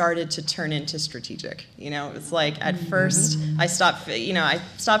shameless started to turn into strategic. It was like at first I stopped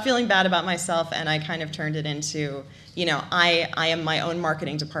feeling bad about myself, and I kind of turned it into, I am my own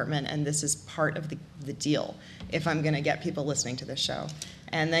marketing department, and this is part of the deal if I'm going to get people listening to this show.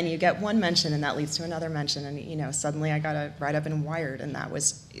 And then you get one mention, and that leads to another mention, and suddenly I got a write-up in Wired, and that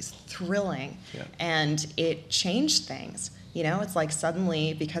was thrilling, and it changed things. It's like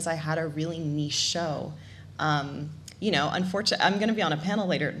suddenly, because I had a really niche show, unfortunately, I'm going to be on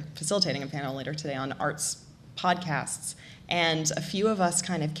facilitating a panel later today on arts podcasts, and a few of us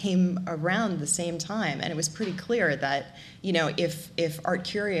kind of came around the same time, and it was pretty clear that, if Art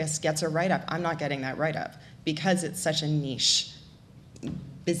Curious gets a write-up, I'm not getting that write-up, because it's such a niche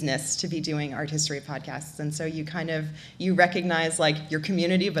business to be doing art history podcasts. And so you recognize your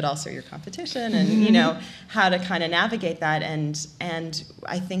community, but also your competition, and how to kind of navigate that. And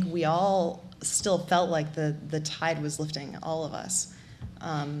I think we all still felt like the tide was lifting, all of us.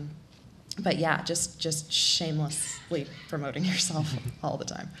 But yeah, just shamelessly promoting yourself all the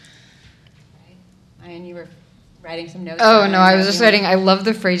time. Ryan, you were writing some notes? Oh, no, I was just writing, I love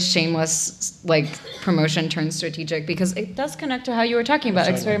the phrase shameless, promotion turns strategic, because it does connect to how you were talking about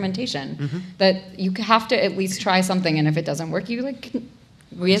experimentation. That you have to at least try something, and if it doesn't work, you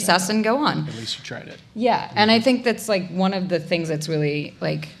reassess and go on. At least you tried it. Yeah, and I think that's one of the things that's really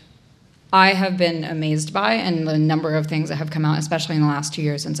I have been amazed by, and the number of things that have come out, especially in the last 2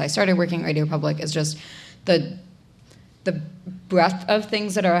 years since I started working at Radio Public, is just the breadth of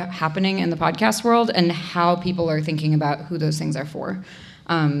things that are happening in the podcast world and how people are thinking about who those things are for.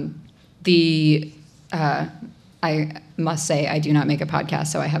 I must say I do not make a podcast,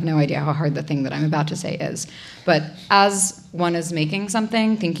 so I have no idea how hard the thing that I'm about to say is. But as one is making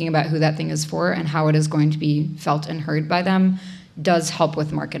something, thinking about who that thing is for and how it is going to be felt and heard by them does help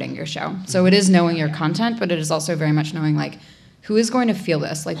with marketing your show. So it is knowing your content, but it is also very much knowing who is going to feel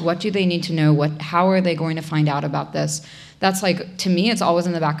this? What do they need to know? How are they going to find out about this? That's to me, it's always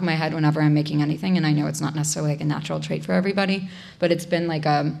in the back of my head whenever I'm making anything, and I know it's not necessarily a natural trait for everybody, but it's been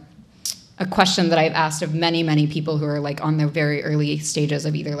a question that I've asked of many, many people who are on the very early stages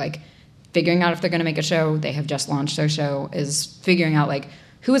of either figuring out if they're going to make a show, they have just launched their show, is figuring out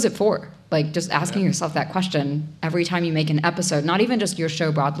who is it for? Just asking yourself that question every time you make an episode, not even just your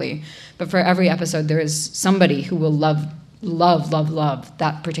show broadly, but for every episode there is somebody who will love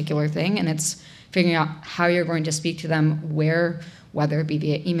that particular thing, and it's figuring out how you're going to speak to them, whether it be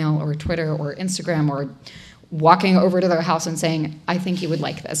via email or Twitter or Instagram, or walking over to their house and saying, I think you would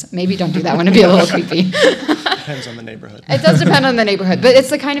like this. Maybe don't do that one, it'd be a little creepy. Depends on the neighborhood. It does depend on the neighborhood, but it's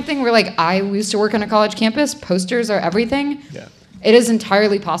the kind of thing where I used to work on a college campus, posters are everything. Yeah. It is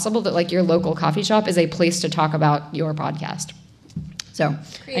entirely possible that your local coffee shop is a place to talk about your podcast. So,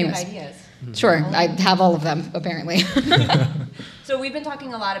 Creative anyways. ideas. Sure, I have all of them, apparently. So we've been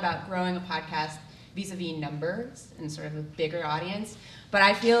talking a lot about growing a podcast vis-a-vis numbers and sort of a bigger audience, but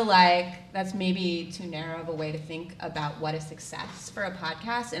I feel like that's maybe too narrow of a way to think about what is success for a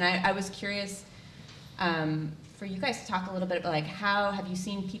podcast. And I was curious for you guys to talk a little bit about how have you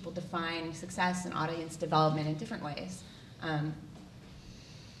seen people define success and audience development in different ways?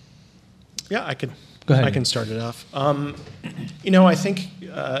 Yeah, I could. Go ahead. I can start it off. I think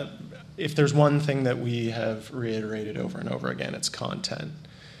if there's one thing that we have reiterated over and over again, it's content.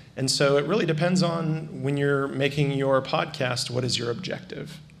 And so it really depends on when you're making your podcast, what is your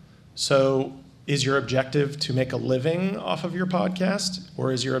objective? So is your objective to make a living off of your podcast,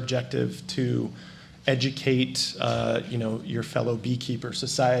 or is your objective to educate, your fellow beekeeper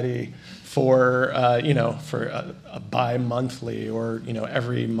society for a bi-monthly or,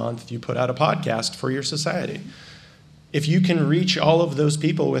 every month you put out a podcast for your society? If you can reach all of those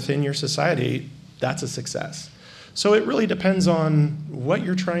people within your society, that's a success. So it really depends on what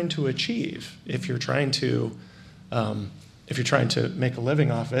you're trying to achieve. If you're trying to make a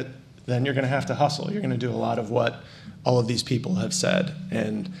living off it, then you're going to have to hustle. You're going to do a lot of what all of these people have said.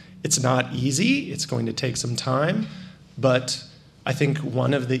 And it's not easy. It's going to take some time. But I think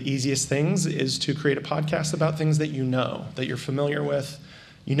one of the easiest things is to create a podcast about things that you know, that you're familiar with.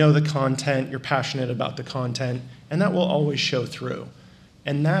 You know the content, you're passionate about the content, and that will always show through.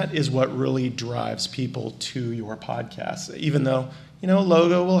 And that is what really drives people to your podcast. Even though,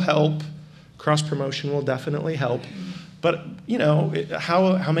 logo will help, cross-promotion will definitely help. But,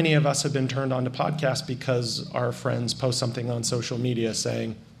 how many of us have been turned on to podcasts because our friends post something on social media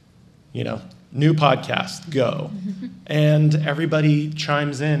saying, new podcast, go. And everybody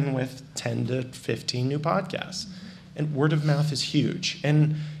chimes in with 10 to 15 new podcasts. And word of mouth is huge.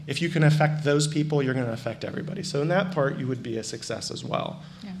 And if you can affect those people, you're going to affect everybody. So in that part, you would be a success as well.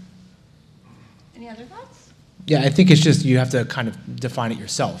 Yeah. Any other thoughts? Yeah, I think it's just you have to kind of define it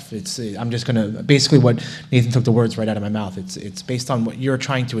yourself. I'm just going to basically what Nathan took the words right out of my mouth. It's based on what you're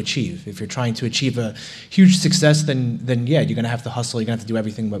trying to achieve. If you're trying to achieve a huge success, then yeah, you're going to have to hustle. You're going to have to do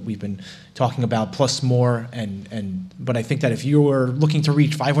everything what we've been talking about plus more. But I think that if you're looking to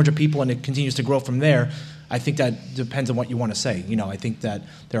reach 500 people and it continues to grow from there, I think that depends on what you want to say. I think that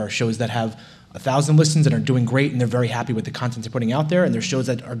there are shows that have 1,000 listens and are doing great and they're very happy with the content they're putting out there, and there's shows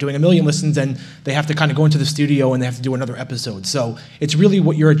that are doing 1 million listens and they have to kind of go into the studio and they have to do another episode. So it's really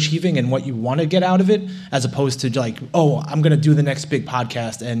what you're achieving and what you want to get out of it, as opposed to like, oh, I'm going to do the next big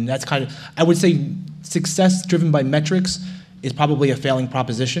podcast. And that's kind of, I would say success driven by metrics is probably a failing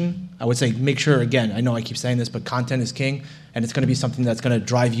proposition. I would say make sure, again, I know I keep saying this, but content is king, and it's going to be something that's going to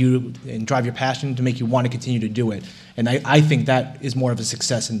drive you and drive your passion to make you want to continue to do it. And I think that is more of a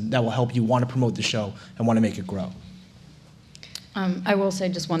success, and that will help you want to promote the show and want to make it grow. I will say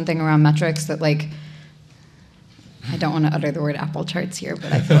just one thing around metrics that, I don't want to utter the word apple charts here,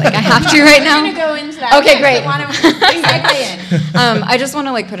 but I feel like I have to right now. I'm going to go into that. Okay, great. I want to segue in. I just want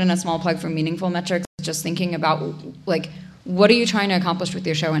to put in a small plug for meaningful metrics, just thinking about what are you trying to accomplish with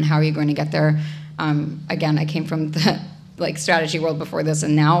your show and how are you going to get there? Again, I came from the strategy world before this,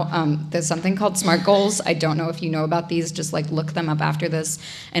 and now there's something called SMART goals. I don't know if you know about these, just look them up after this.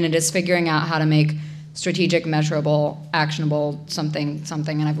 And it is figuring out how to make strategic, measurable, actionable, something,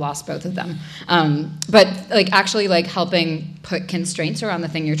 and I've lost both of them. But actually helping put constraints around the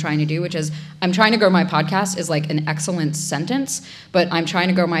thing you're trying to do, which is, I'm trying to grow my podcast is an excellent sentence, but I'm trying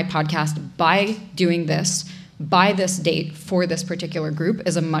to grow my podcast by doing this, by this date, for this particular group,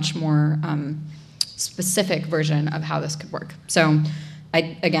 is a much more specific version of how this could work. So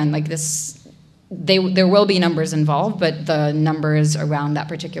there will be numbers involved, but the numbers around that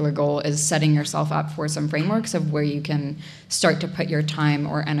particular goal is setting yourself up for some frameworks of where you can start to put your time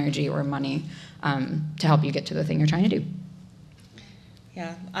or energy or money to help you get to the thing you're trying to do.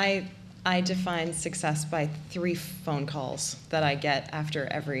 Yeah, I define success by 3 phone calls that I get after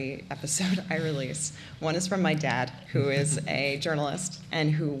every episode I release. One is from my dad, who is a journalist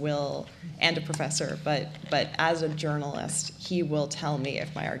and and a professor, but as a journalist, he will tell me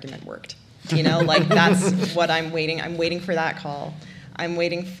if my argument worked. That's what I'm waiting. I'm waiting for that call. I'm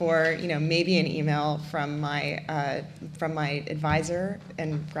waiting for, maybe an email from my advisor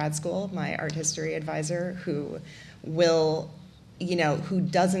in grad school, my art history advisor, who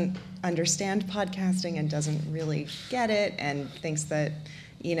doesn't understand podcasting and doesn't really get it and thinks that,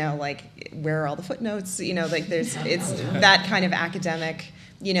 where are all the footnotes? It's that kind of academic,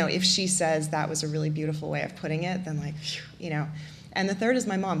 if she says that was a really beautiful way of putting it, then And the third is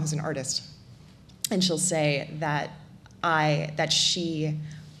my mom, who's an artist. And she'll say that she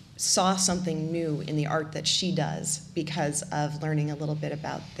saw something new in the art that she does because of learning a little bit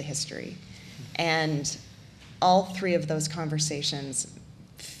about the history. And all 3 of those conversations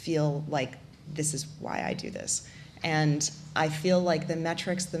feel like this is why I do this. And I feel like the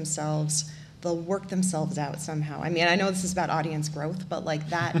metrics themselves, they'll work themselves out somehow. I mean, I know this is about audience growth, but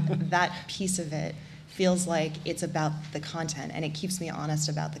that piece of it feels like it's about the content, and it keeps me honest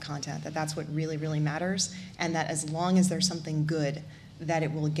about the content, that's what really, really matters, and that as long as there's something good, that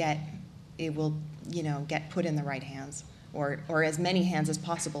it will get put in the right hands, or as many hands as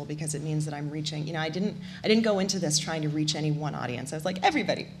possible, because it means that I'm reaching, I didn't go into this trying to reach any one audience. I was like,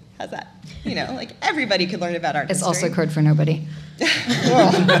 everybody has that, like everybody could learn about art It's history. also code for nobody.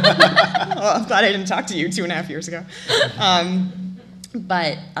 Well, I'm glad I didn't talk to you 2.5 years ago.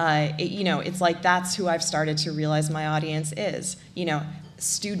 But it's like that's who I've started to realize my audience is.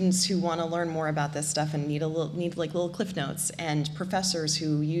 Students who want to learn more about this stuff and need little cliff notes, and professors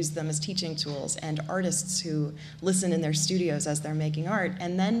who use them as teaching tools, and artists who listen in their studios as they're making art,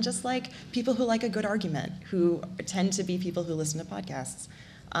 and then just like people who like a good argument, who tend to be people who listen to podcasts.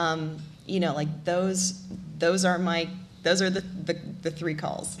 Like those are the three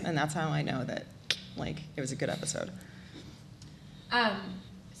calls, and that's how I know that like it was a good episode.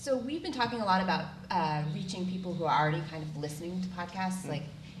 So we've been talking a lot about reaching people who are already kind of listening to podcasts,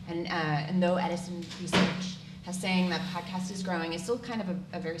 and though Edison Research has saying that podcast is growing, it's still kind of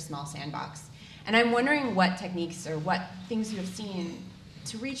a very small sandbox. And I'm wondering what techniques or what things you have seen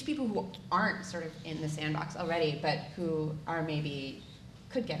to reach people who aren't sort of in the sandbox already, but who are maybe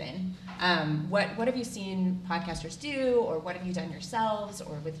could get in. What have you seen podcasters do, or what have you done yourselves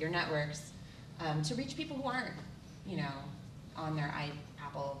or with your networks to reach people who aren't, on their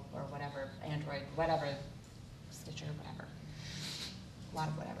Apple or whatever, Android, whatever, Stitcher, whatever. A lot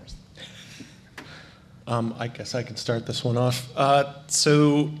of whatevers. I guess I can start this one off.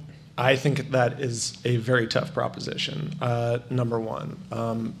 So I think that is a very tough proposition. Number one,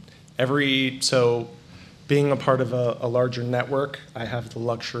 being a part of a larger network, I have the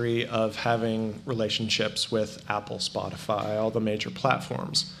luxury of having relationships with Apple, Spotify, all the major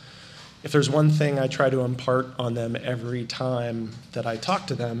platforms. If there's one thing I try to impart on them every time that I talk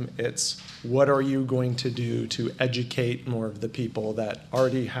to them, it's what are you going to do to educate more of the people that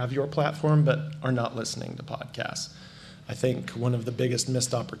already have your platform but are not listening to podcasts? I think one of the biggest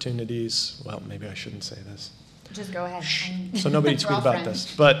missed opportunities, well, maybe I shouldn't say this. Just go ahead. So nobody tweet about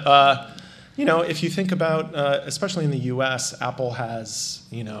this. But, if you think about, especially in the US, Apple has,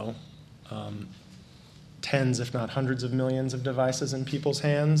 tens, if not hundreds of millions of devices in people's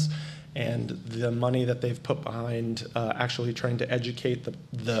hands. And the money that they've put behind actually trying to educate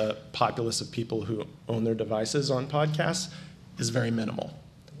the populace of people who own their devices on podcasts is very minimal.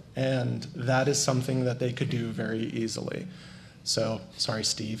 And that is something that they could do very easily. So, sorry,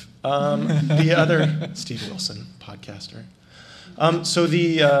 Steve. The other, Steve Wilson, podcaster. So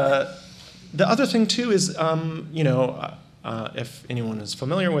the other thing, too, is, if anyone is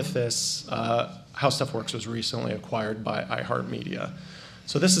familiar with this, How Stuff Works was recently acquired by iHeartMedia.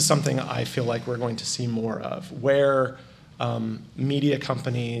 So this is something I feel like we're going to see more of, where media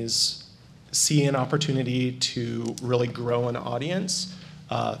companies see an opportunity to really grow an audience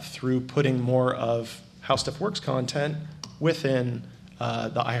through putting more of How Stuff Works content within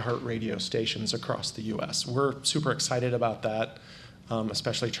the iHeartRadio stations across the U.S. We're super excited about that,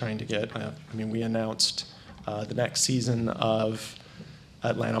 especially trying to get, we announced the next season of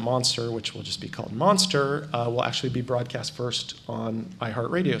Atlanta Monster, which will just be called Monster, will actually be broadcast first on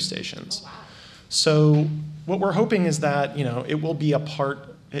iHeartRadio stations. Oh, wow. So what we're hoping is that, it will be a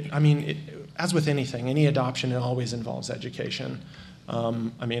part, as with anything, any adoption, it always involves education.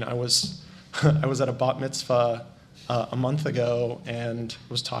 I was at a bat mitzvah a month ago and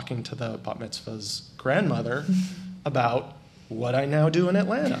was talking to the bat mitzvah's grandmother about what I now do in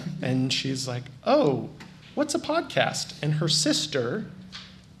Atlanta. And she's like, oh, what's a podcast? And her sister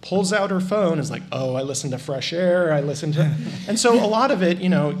pulls out her phone, is like, oh, I listen to Fresh Air, and so a lot of it,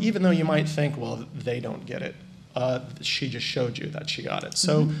 even though you might think, well, they don't get it, she just showed you that she got it.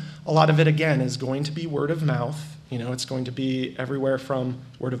 So a lot of it, again, is going to be word of mouth. It's going to be everywhere from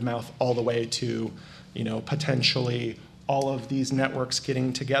word of mouth all the way to, potentially all of these networks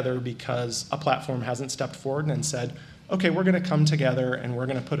getting together because a platform hasn't stepped forward and said, okay, we're going to come together and we're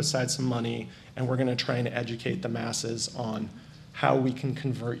going to put aside some money and we're going to try and educate the masses on how we can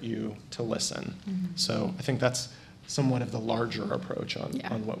convert you to listen. So I think that's somewhat of the larger approach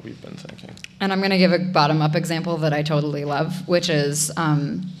on what we've been thinking. And I'm going to give a bottom-up example that I totally love, which is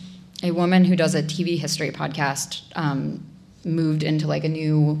a woman who does a TV history podcast moved into like a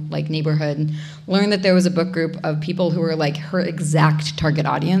new neighborhood, learned that there was a book group of people who were like her exact target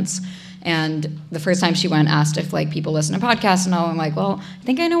audience. And the first time she went, asked if people listen to podcasts and all. I'm like, well, I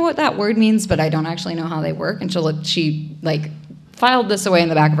think I know what that word means, but I don't actually know how they work. And she filed this away in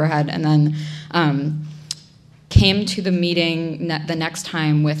the back of her head, and then came to the meeting the next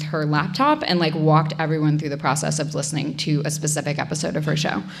time with her laptop and like walked everyone through the process of listening to a specific episode of her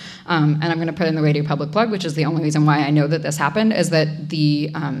show. And I'm going to put in the Radio Public plug, which is the only reason why I know that this happened, is that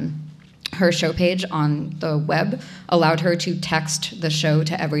the her show page on the web allowed her to text the show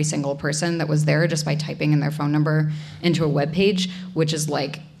to every single person that was there just by typing in their phone number into a web page, which is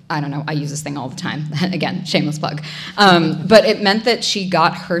like, I don't know, I use this thing all the time. Again, shameless plug. But it meant that she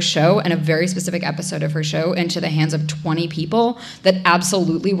got her show and a very specific episode of her show into the hands of 20 people that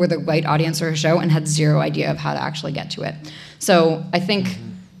absolutely were the right audience for her show and had zero idea of how to actually get to it. So I think,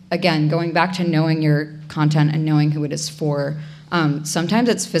 again, going back to knowing your content and knowing who it is for, sometimes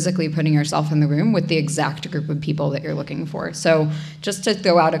it's physically putting yourself in the room with the exact group of people that you're looking for. So just to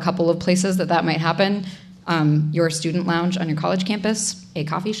throw out a couple of places that might happen, your student lounge on your college campus, a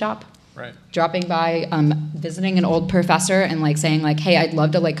coffee shop, Right. dropping by, visiting an old professor and like saying like, hey, I'd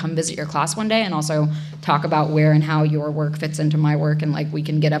love to like come visit your class one day and also talk about where and how your work fits into my work and like we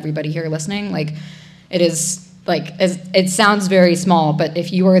can get everybody here listening. Like it is like, it sounds very small, but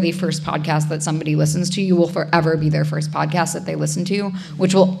if you are the first podcast that somebody listens to, you will forever be their first podcast that they listen to,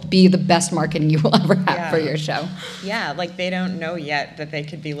 which will be the best marketing you will ever have for your show. Yeah, like they don't know yet that they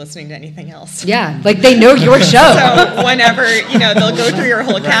could be listening to anything else. Yeah, like they know your show. So whenever, they'll go through your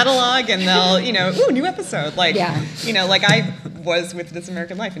whole catalog and they'll, ooh, new episode. Like, like I was with This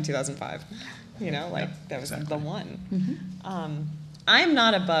American Life in 2005. That was the one. Mm-hmm. I'm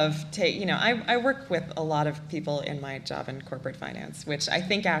not above, I work with a lot of people in my job in corporate finance, which I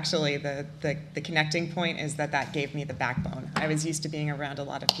think actually the connecting point is that gave me the backbone. I was used to being around a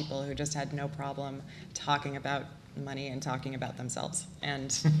lot of people who just had no problem talking about money and talking about themselves.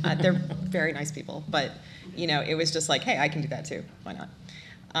 And they're very nice people, but, it was just like, hey, I can do that too. Why not?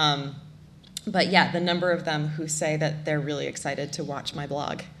 But yeah, the number of them who say that they're really excited to watch my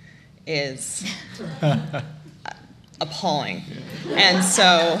blog is appalling. And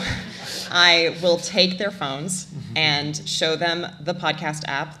so I will take their phones and show them the podcast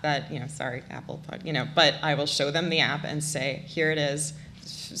app that, sorry, Apple, but I will show them the app and say, here it is,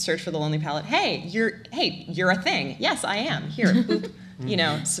 search for The Lonely Palette. Hey, you're a thing. Yes, I am. Here,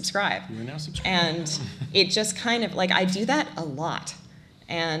 boop, subscribe. You're now subscribed. And it just kind of, I do that a lot.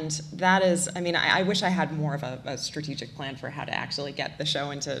 And that is, I wish I had more of a strategic plan for how to actually get the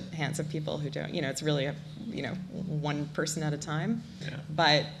show into hands of people who don't, it's really one person at a time. Yeah.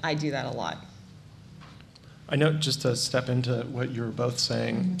 But I do that a lot. I know, just to step into what you were both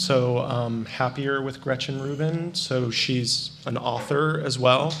saying, so Happier with Gretchen Rubin, so she's an author as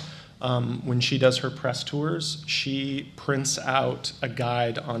well. When she does her press tours, she prints out a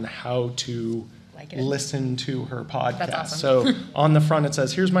guide on how to listen to her podcast. That's awesome. So on the front it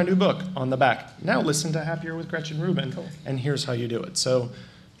says, here's my new book. On the back, now listen to Happier with Gretchen Rubin, and here's how you do it. So,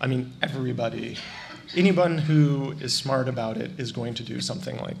 anyone who is smart about it is going to do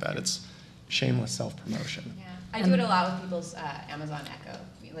something like that. It's shameless self-promotion. Yeah, I do it a lot with people's Amazon Echo.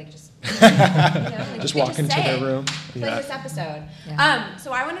 Just Just walk into their room. Play this episode. Yeah.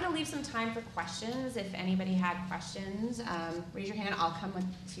 So I wanted to leave some time for questions. If anybody had questions, raise your hand. I'll come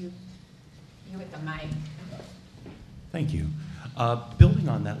to you with the mic. Thank you. Building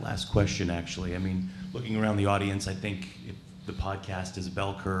on that last question, actually, looking around the audience, I think if the podcast is a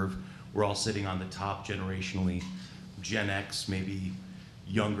bell curve, we're all sitting on the top generationally, Gen X, maybe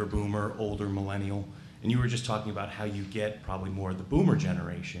younger boomer, older millennial. And you were just talking about how you get probably more of the boomer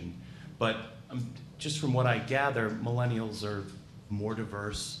generation. But just from what I gather, millennials are more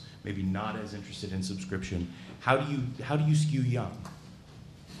diverse, maybe not as interested in subscription. How do you skew young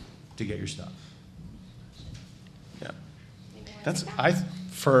to get your stuff? Yeah,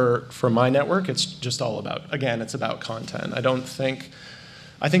 for my network, it's just all about, again, it's about content.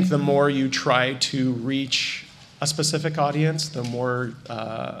 I think the more you try to reach a specific audience, the more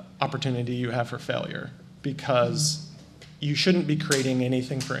opportunity you have for failure, because you shouldn't be creating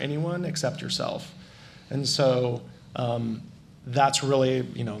anything for anyone except yourself. And so that's really,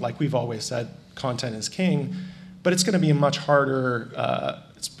 like we've always said, content is king, but it's going to be much harder.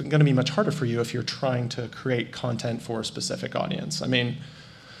 It's going to be much harder for you if you're trying to create content for a specific audience.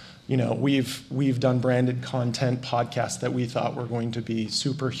 We've done branded content podcasts that we thought were going to be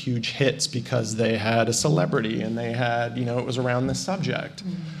super huge hits because they had a celebrity and they had, it was around this subject.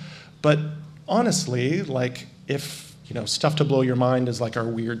 Mm-hmm. But honestly, if, Stuff to Blow Your Mind is like our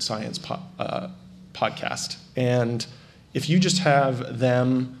weird science podcast. And if you just have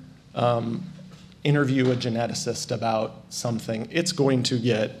them interview a geneticist about something, it's going to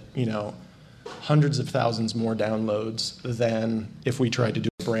get, hundreds of thousands more downloads than if we tried to do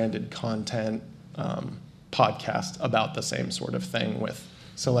a branded content podcast about the same sort of thing with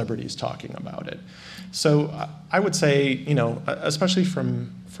celebrities talking about it. So I would say, you know, especially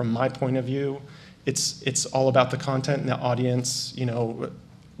from my point of view, it's all about the content, and the audience, you know,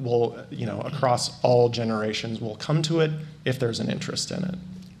 will, you know, across all generations will come to it if there's an interest in it.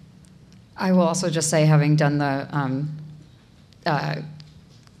 I will also just say, having done the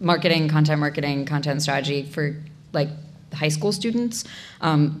content strategy for like high school students,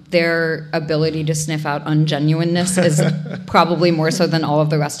 their ability to sniff out ungenuineness is probably more so than all of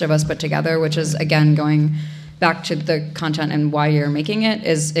the rest of us put together, which is, again, going back to the content and why you're making it,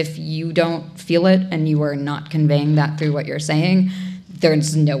 is if you don't feel it and you are not conveying that through what you're saying,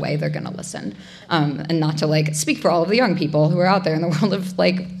 there's no way they're going to listen. And not to like speak for all of the young people who are out there in the world of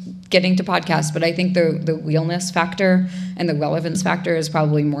like getting to podcasts, but I think the realness factor and the relevance factor is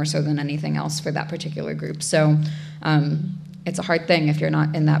probably more so than anything else for that particular group. So it's a hard thing if you're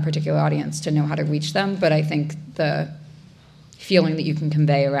not in that particular audience to know how to reach them, but I think the feeling that you can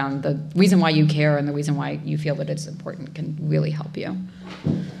convey around the reason why you care and the reason why you feel that it's important can really help you.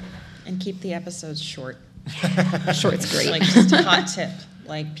 And keep the episodes short. Short's great. Like, just a hot tip.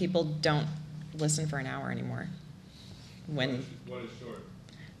 Like, people don't listen for an hour anymore. What is short?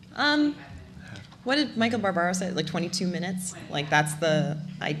 What did Michael Barbaro say? Like 22 minutes? Like, that's the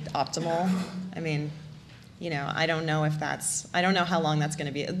optimal. I mean, you know, I don't know how long that's going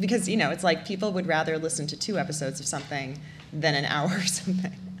to be. Because, you know, it's like people would rather listen to 2 episodes of something than an hour or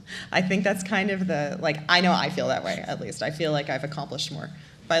something. I think that's kind of like, I know I feel that way, at least. I feel like I've accomplished more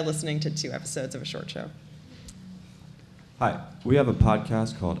by listening to 2 episodes of a short show. Hi, we have a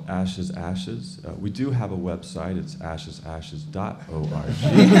podcast called Ashes Ashes. We do have a website. It's ashesashes.org.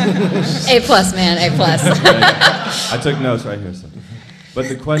 A+, man, A+. I took notes right here. So. But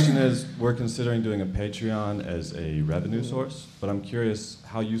the question is, we're considering doing a Patreon as a revenue source, but I'm curious,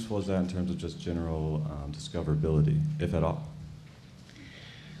 how useful is that in terms of just general discoverability, if at all?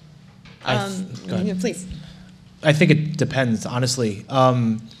 Please. I think it depends, honestly.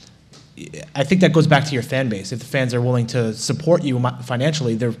 I think that goes back to your fan base. If the fans are willing to support you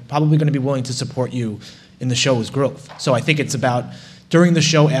financially, they're probably going to be willing to support you in the show's growth. So I think it's about, during the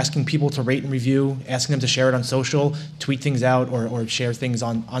show, asking people to rate and review, asking them to share it on social, tweet things out, or share things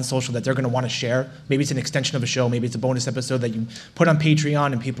on social that they're going to want to share. Maybe it's an extension of a show. Maybe it's a bonus episode that you put on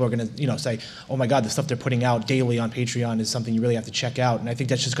Patreon, and people are going to, say, oh my God, the stuff they're putting out daily on Patreon is something you really have to check out. And I think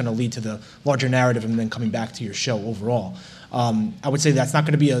that's just going to lead to the larger narrative and then coming back to your show overall. I would say that's not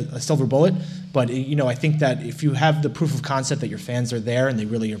going to be a silver bullet, but I think that if you have the proof of concept that your fans are there and they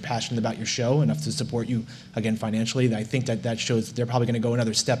really are passionate about your show enough to support you, again, financially, I think that shows that they're probably going to go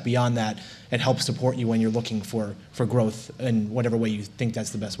another step beyond that and help support you when you're looking for growth in whatever way you think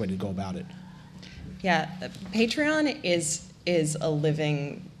that's the best way to go about it. Yeah, Patreon is a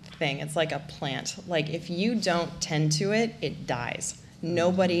living thing. It's like a plant. Like, if you don't tend to it, it dies.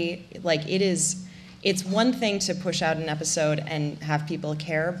 Nobody, it's one thing to push out an episode and have people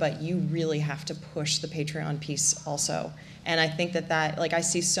care, but you really have to push the Patreon piece also. And I think that I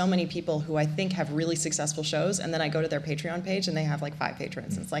see so many people who I think have really successful shows, and then I go to their Patreon page and they have 5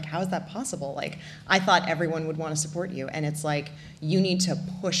 patrons. And it's like, how is that possible? I thought everyone would want to support you, and it's like, you need to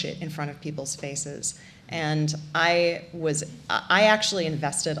push it in front of people's faces. And I actually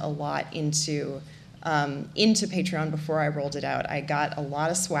invested a lot into Patreon before I rolled it out. I got a lot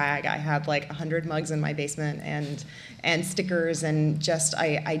of swag. I had 100 mugs in my basement and stickers, and just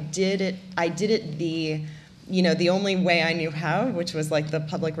I did it the only way I knew how, which was the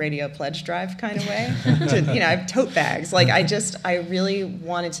public radio pledge drive kind of way. I have tote bags. I really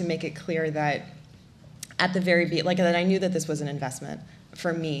wanted to make it clear that at the very that I knew that this was an investment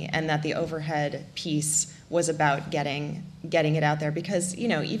for me, and that the overhead piece was about getting it out there, because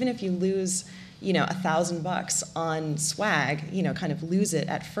even if you lose $1,000 on swag, kind of lose it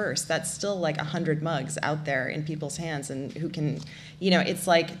at first, that's still 100 mugs out there in people's hands, and who can, it's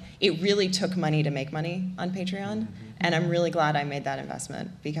it really took money to make money on Patreon, and I'm really glad I made that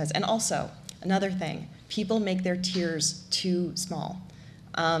investment, and also, another thing, people make their tiers too small.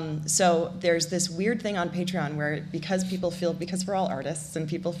 So there's this weird thing on Patreon where because we're all artists and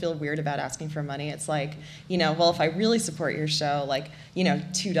people feel weird about asking for money, it's well, if I really support your show,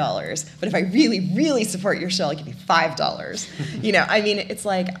 $2, but if I really, really support your show, I'll give you $5. It's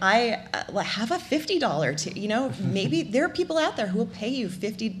I have a $50 tier, maybe there are people out there who will pay you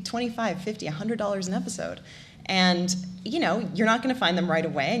 $50, $25, $50, $100 an episode. And, you're not going to find them right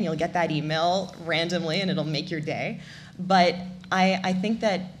away, and you'll get that email randomly and it'll make your day. But I think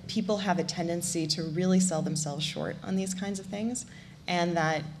that people have a tendency to really sell themselves short on these kinds of things, and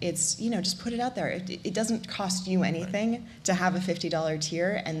that it's, just put it out there. It doesn't cost you anything to have a $50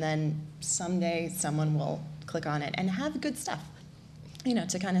 tier, and then someday someone will click on it and have good stuff.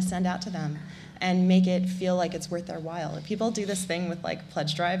 to kind of send out to them and make it feel like it's worth their while. If people do this thing with like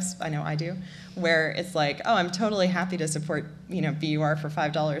pledge drives, I know I do, where it's like, oh, I'm totally happy to support, BUR for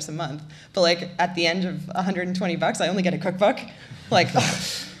 $5 a month, but like at the end of $120, I only get a cookbook, like,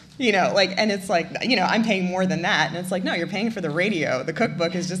 and it's like, I'm paying more than that, and it's like, no, you're paying for the radio. The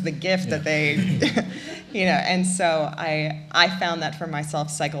cookbook is just the gift that they, and so I found that for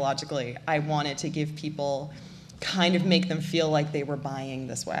myself psychologically. I wanted to give people, kind of make them feel like they were buying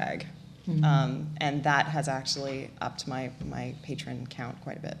the swag. And that has actually upped my patron count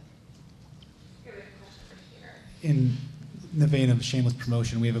quite a bit. In the vein of shameless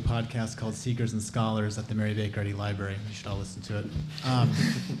promotion, we have a podcast called Seekers and Scholars at the Mary Baker Eddy Library. You should all listen to it.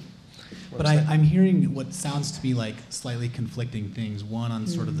 But I'm hearing what sounds to be like slightly conflicting things. One on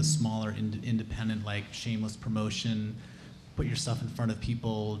sort of the smaller independent, like shameless promotion, put your stuff in front of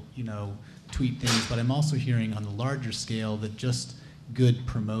people, tweet things. But I'm also hearing on the larger scale that just good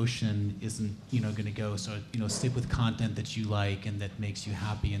promotion isn't going to go. So stick with content that you like and that makes you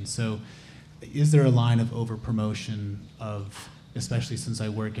happy. And so is there a line of over promotion of, especially since I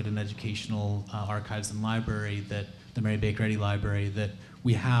work at an educational archives and library, that the Mary Baker Eddy Library, that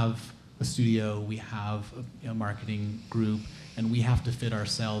we have a studio, we have a marketing group, and we have to fit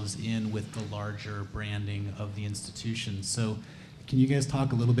ourselves in with the larger branding of the institution. So can you guys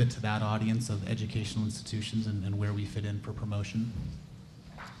talk a little bit to that audience of educational institutions and where we fit in for promotion?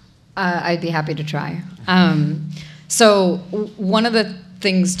 I'd be happy to try. So one of the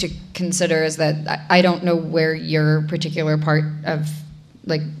things to consider is that I don't know where your particular part of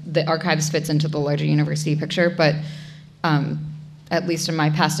like the archives fits into the larger university picture, but at least in my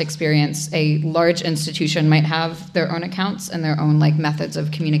past experience, a large institution might have their own accounts and their own like methods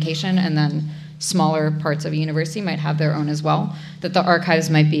of communication, and then smaller parts of a university might have their own as well, that the archives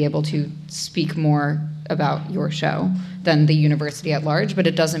might be able to speak more about your show than the university at large, but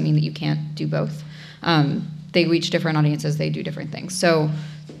it doesn't mean that you can't do both. They reach different audiences, they do different things. So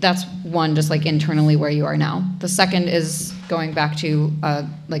that's one, just like internally where you are now. The second is going back to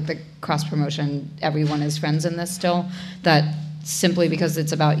like the cross-promotion, everyone is friends in this still, that simply because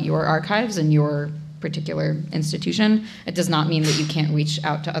it's about your archives and your particular institution, it does not mean that you can't reach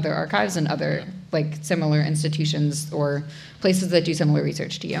out to other archives and other like similar institutions or places that do similar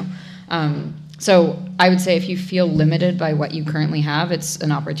research to you. So I would say if you feel limited by what you currently have, it's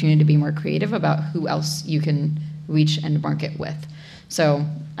an opportunity to be more creative about who else you can reach and market with. So,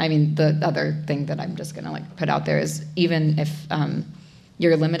 I mean, the other thing that I'm just gonna like put out there is even if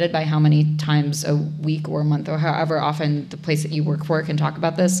you're limited by how many times a week or a month or however often the place that you work for can talk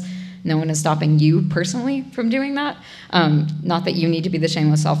about this, no one is stopping you personally from doing that. Not that you need to be the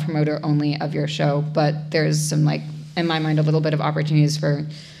shameless self-promoter only of your show, but there's some, like, in my mind, a little bit of opportunities for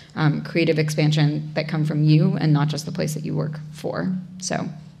creative expansion that come from you and not just the place that you work for. So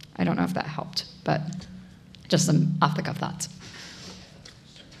I don't know if that helped, but just some off-the-cuff thoughts.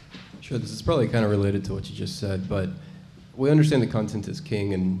 Sure, this is probably kind of related to what you just said, but we understand the content is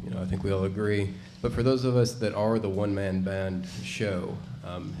king, and I think we all agree. But for those of us that are the one-man band show,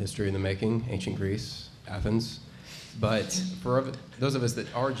 history in the making, ancient Greece, Athens. But for those of us that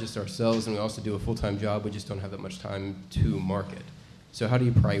are just ourselves and we also do a full-time job, we just don't have that much time to market. So how do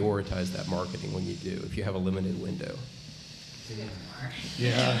you prioritize that marketing when you do, if you have a limited window?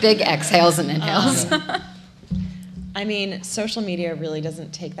 Yeah. Big exhales and inhales. I mean, social media really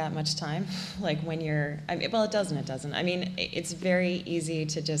doesn't take that much time. Like when you're, well, it doesn't. I mean, it's very easy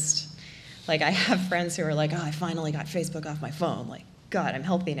to just, like, I have friends who are like, oh, I finally got Facebook off my phone. Like, God, I'm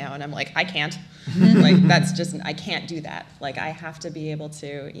healthy now. And I'm like, I can't. Like, that's just, I can't do that. Like, I have to be able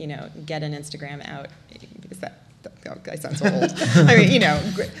to, get an Instagram out, because oh, I sound so old. I mean,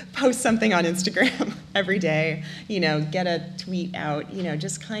 post something on Instagram every day, get a tweet out,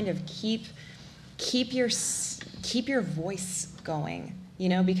 just kind of keep your voice going,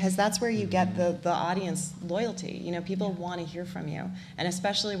 because that's where you get the audience loyalty. People want to hear from you. And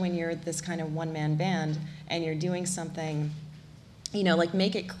especially when you're this kind of one-man band and you're doing something, like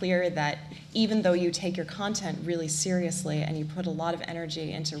make it clear that even though you take your content really seriously and you put a lot of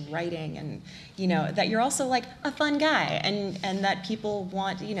energy into writing and, that you're also like a fun guy and that people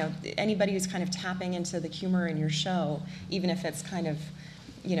want, anybody who's kind of tapping into the humor in your show, even if it's kind of,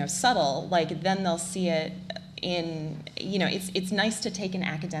 subtle, like then they'll see it in, it's nice to take an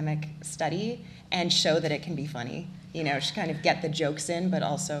academic study and show that it can be funny, just kind of get the jokes in, but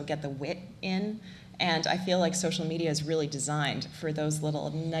also get the wit in. And I feel like social media is really designed for those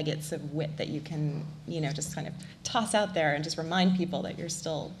little nuggets of wit that you can, just kind of toss out there and just remind people that you're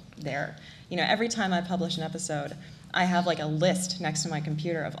still there. Every time I publish an episode, I have like a list next to my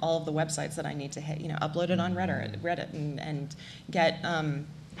computer of all of the websites that I need to hit, upload it on Reddit and get,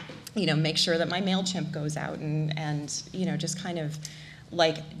 make sure that my MailChimp goes out and just kind of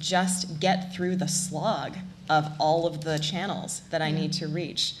like just get through the slog of all of the channels that I need to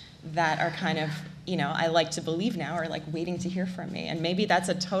reach that are kind of, I like to believe now are like waiting to hear from me. And maybe that's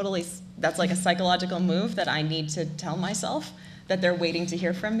like a psychological move that I need to tell myself, that they're waiting to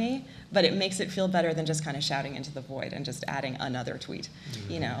hear from me, but it makes it feel better than just kind of shouting into the void and just adding another tweet.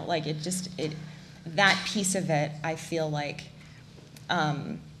 Like that piece of it, I feel like,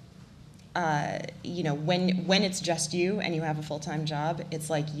 when it's just you and you have a full-time job, it's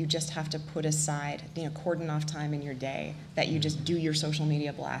like you just have to put aside, cordon off time in your day that you just do your social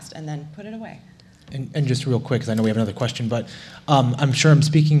media blast and then put it away. And just real quick, because I know we have another question, but I'm sure I'm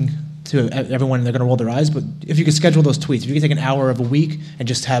speaking to everyone and they're going to roll their eyes, but if you could schedule those tweets, if you could take an hour of a week and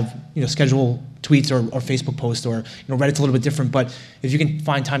just have, schedule tweets or Facebook posts, or, Reddit's a little bit different, but if you can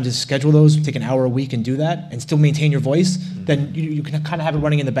find time to schedule those, take an hour a week and do that and still maintain your voice, then you can kind of have it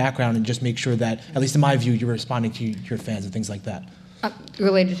running in the background and just make sure that, at least in my view, you're responding to your fans and things like that.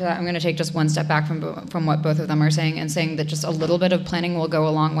 Related to that, I'm going to take just one step back from what both of them are saying, and saying that just a little bit of planning will go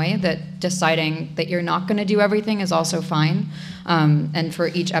a long way, that deciding that you're not going to do everything is also fine. And for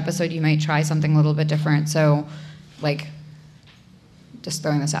each episode, you might try something a little bit different. So, like, just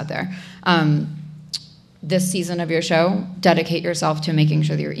throwing this out there. This season of your show, dedicate yourself to making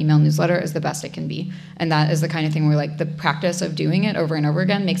sure that your email newsletter is the best it can be. And that is the kind of thing where, like, the practice of doing it over and over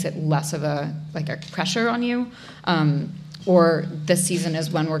again makes it less of a pressure on you. Or this season is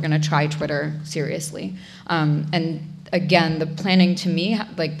when we're going to try Twitter seriously. And again, the planning to me,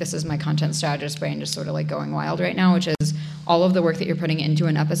 like, this is my content strategist brain just sort of like going wild right now, which is all of the work that you're putting into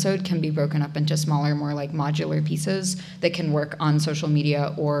an episode can be broken up into smaller, more like modular pieces that can work on social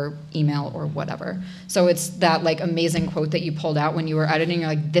media or email or whatever. So it's that like amazing quote that you pulled out when you were editing. You're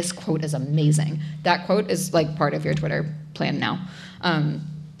like, this quote is amazing. That quote is like part of your Twitter plan now.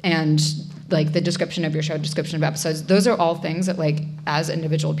 And like the description of your show, description of episodes, those are all things that, like, as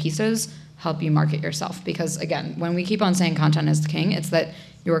individual pieces help you market yourself. Because again, when we keep on saying content is king, it's that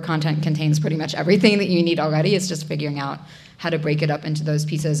your content contains pretty much everything that you need already. It's just figuring out how to break it up into those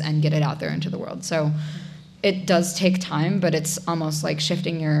pieces and get it out there into the world. So it does take time, but it's almost like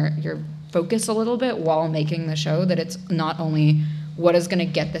shifting your focus a little bit while making the show, that it's not only what is going to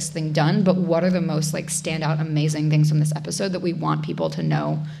get this thing done, but what are the most like standout amazing things from this episode that we want people to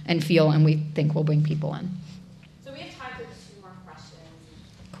know and feel and we think will bring people in. So we have time for just 2 more questions.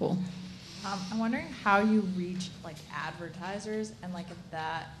 Cool. I'm wondering how you reach like advertisers, and like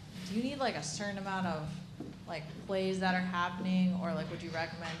do you need like a certain amount of like plays that are happening, or like would you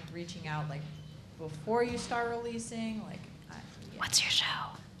recommend reaching out like before you start releasing? Like, What's your show?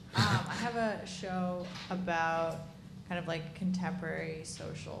 I have a show about kind of like contemporary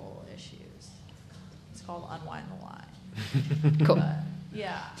social issues. It's called Unwind the Line. Cool.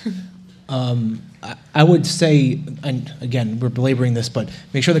 Yeah. I would say, and again, we're belaboring this, but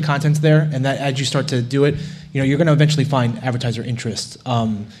make sure the content's there, and that as you start to do it, you're going to eventually find advertiser interest.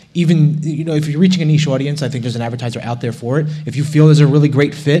 Even, if you're reaching a niche audience, I think there's an advertiser out there for it. If you feel there's a really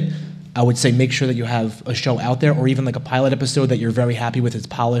great fit, I would say make sure that you have a show out there, or even like a pilot episode that you're very happy with, it's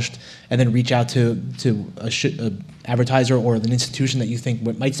polished, and then reach out to a advertiser or an institution that you think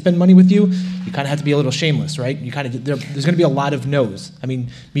might spend money with you. You kind of have to be a little shameless, right? There's going to be a lot of no's. I mean,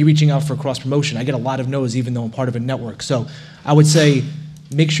 me reaching out for cross promotion, I get a lot of no's even though I'm part of a network. So I would say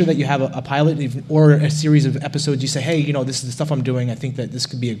make sure that you have a pilot or a series of episodes. You say, hey, this is the stuff I'm doing. I think that this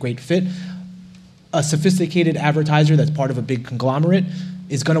could be a great fit. A sophisticated advertiser that's part of a big conglomerate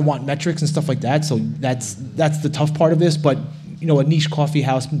is going to want metrics and stuff like that. So that's the tough part of this. But a niche coffee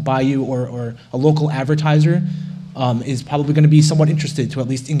house by you or a local advertiser is probably going to be somewhat interested to at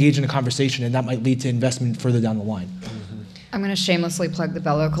least engage in a conversation, and that might lead to investment further down the line. I'm going to shamelessly plug the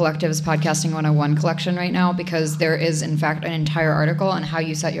Bello Collective's Podcasting 101 collection right now, because there is, in fact, an entire article on how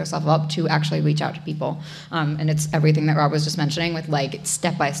you set yourself up to actually reach out to people. And it's everything that Rob was just mentioning with, like,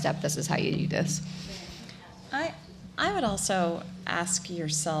 step-by-step, this is how you do this. I would also ask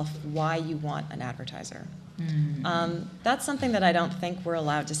yourself why you want an advertiser. That's something that I don't think we're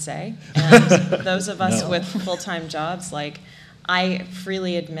allowed to say. And those of us with full-time jobs, like, I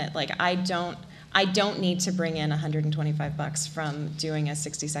freely admit, like, I don't need to bring in $125 from doing a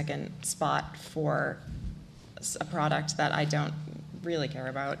 60-second spot for a product that I don't really care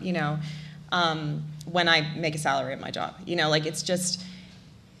about, when I make a salary at my job. Like, it's just,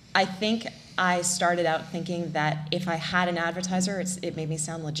 I think I started out thinking that if I had an advertiser, it made me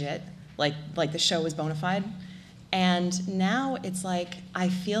sound legit, like the show was bona fide. And now it's like, I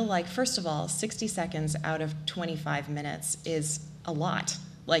feel like, first of all, 60 seconds out of 25 minutes is a lot.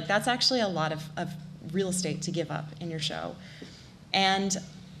 Like, that's actually a lot of real estate to give up in your show. And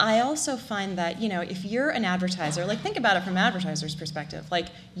I also find that, if you're an advertiser, like, think about it from an advertiser's perspective. Like,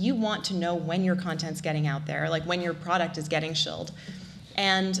 you want to know when your content's getting out there, like when your product is getting shilled.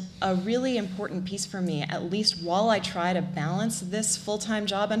 And a really important piece for me, at least while I try to balance this full-time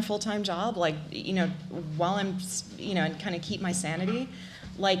job and full-time job, like, while I'm, and kind of keep my sanity,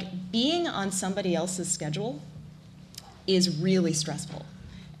 like, being on somebody else's schedule is really stressful.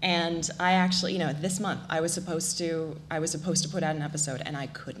 And I actually, this month I was supposed to put out an episode, and I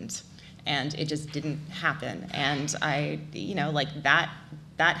couldn't, and it just didn't happen. And I, like, that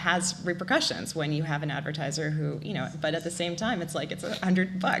has repercussions when you have an advertiser who, but at the same time, it's like, it's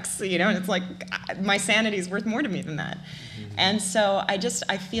 $100, and it's like, my sanity is worth more to me than that. Mm-hmm. And so I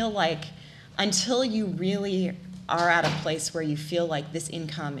feel like until you really are at a place where you feel like this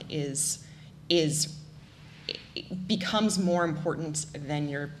income becomes more important than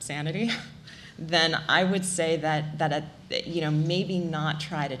your sanity, then I would say that maybe not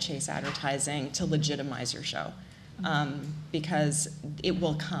try to chase advertising to legitimize your show. Because it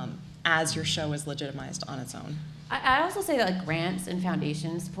will come as your show is legitimized on its own. I also say that, like, grants and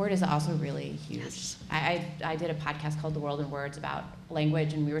foundation support is also really huge. Yes. I did a podcast called The World in Words about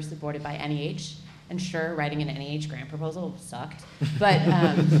language, and we were supported by NEH. And sure, writing an NEH grant proposal sucked, but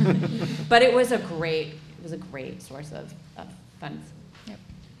but it was a great source of funds. Yep.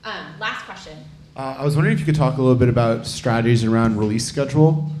 Last question. I was wondering if you could talk a little bit about strategies around release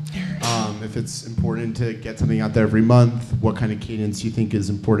schedule. If it's important to get something out there every month, what kind of cadence you think is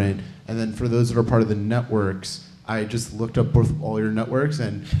important. And then for those that are part of the networks, I just looked up all your networks,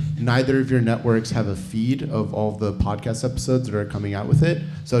 and neither of your networks have a feed of all the podcast episodes that are coming out with it.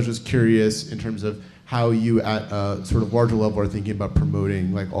 So I was just curious in terms of how you at a sort of larger level are thinking about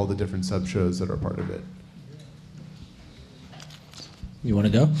promoting like all the different sub-shows that are part of it. You want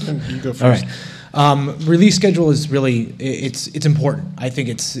to go? You go first. All right. Release schedule is really, it's important. I think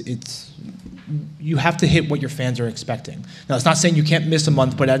it's you have to hit what your fans are expecting. Now, it's not saying you can't miss a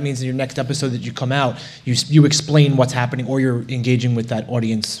month, but that means in your next episode that you come out, you explain what's happening, or you're engaging with that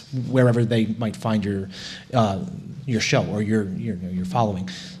audience wherever they might find your show or your following.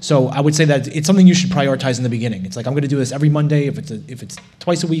 So I would say that it's something you should prioritize in the beginning. It's like, I'm going to do this every Monday. If it's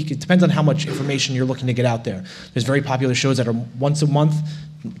twice a week, it depends on how much information you're looking to get out there. There's very popular shows that are once a month.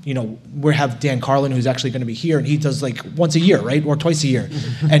 We have Dan Carlin, who's actually going to be here, and he does like once a year, right, or twice a year,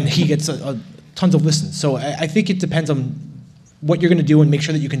 and he gets tons of listens. So I think it depends on what you're going to do and make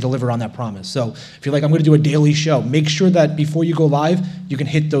sure that you can deliver on that promise. So if you're like, I'm going to do a daily show, make sure that before you go live, you can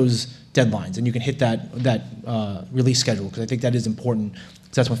hit those deadlines and you can hit that release schedule, because I think that is important,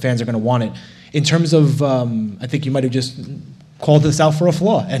 because that's when fans are going to want it. In terms of, I think you might have just called this out for a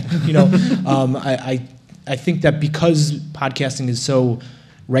flaw, and I think that because podcasting is so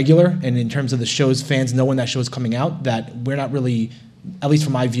regular, and in terms of the shows, fans know when that show is coming out, that we're not really, at least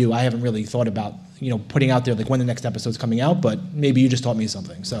from my view, I haven't really thought about putting out there like when the next episode's coming out, but maybe you just taught me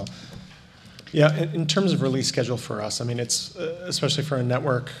something. So yeah, in terms of release schedule for us, I mean, it's especially for a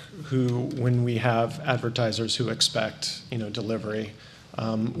network when we have advertisers who expect delivery,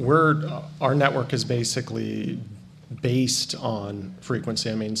 our network is basically based on frequency.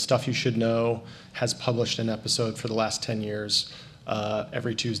 I mean, Stuff You Should Know has published an episode for the last 10 years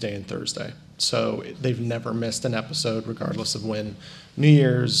every Tuesday and Thursday. So they've never missed an episode, regardless of when New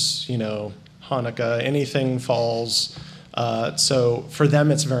Year's, Hanukkah, anything falls. So for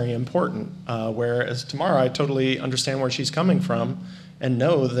them, it's very important. Whereas Tamara, I totally understand where she's coming from and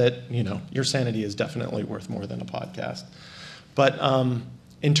know that, your sanity is definitely worth more than a podcast. But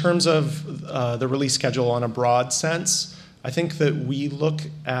in terms of the release schedule on a broad sense, I think that we look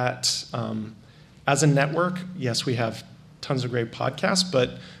at, as a network, yes, we have tons of great podcasts,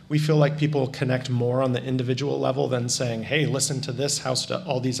 but we feel like people connect more on the individual level than saying, hey, listen to this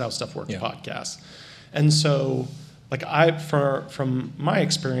all these How Stuff Works podcasts. And so, from my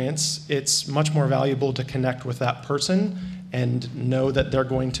experience, it's much more valuable to connect with that person and know that they're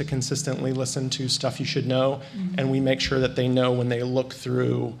going to consistently listen to Stuff You Should Know, and we make sure that they know when they look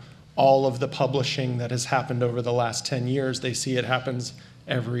through all of the publishing that has happened over the last 10 years, they see it happens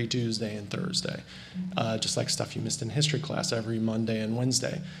every Tuesday and Thursday, just like Stuff You Missed in History class every Monday and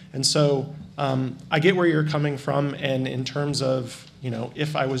Wednesday. And so I get where you're coming from, and in terms of,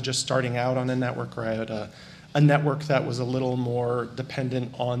 if I was just starting out on a network, or I had a network that was a little more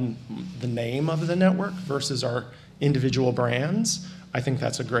dependent on the name of the network versus our individual brands, I think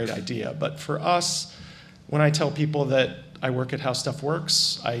that's a great idea. But for us, when I tell people that I work at How Stuff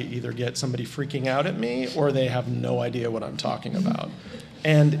Works, I either get somebody freaking out at me or they have no idea what I'm talking about.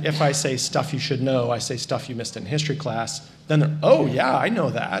 And if I say stuff you should know, I say stuff you missed in history class, then they're, oh yeah, I know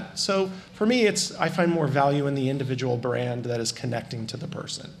that. So for me, I find more value in the individual brand that is connecting to the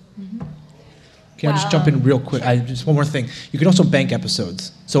person. Can I just jump in real quick? Just one more thing. You can also bank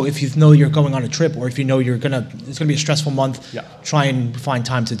episodes. So if you know you're going on a trip, or if you know it's gonna be a stressful month, try and find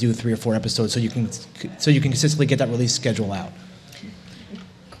time to do 3 or 4 episodes so you can consistently get that release schedule out.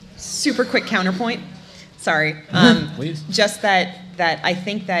 Super quick counterpoint. Sorry. Please. Just that I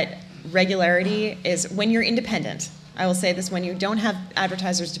think that regularity is when you're independent. I will say this: when you don't have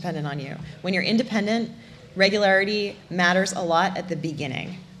advertisers dependent on you, when you're independent, regularity matters a lot at the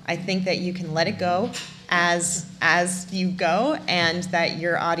beginning. I think that you can let it go as you go, and that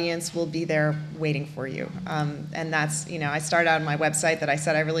your audience will be there waiting for you. And that's, I started out on my website that I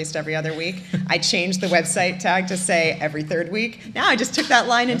said I released every other week. I changed the website tag to say every 3rd week. Now I just took that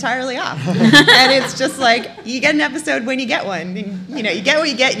line entirely off. And it's just like, you get an episode when you get one. And, you get what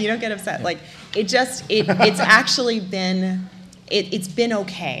you get and you don't get upset. Like, it's actually been, it's been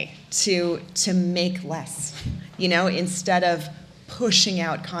okay to make less, instead of pushing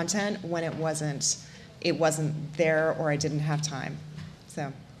out content when it wasn't there or I didn't have time.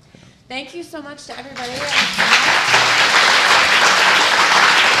 So thank you so much to everybody.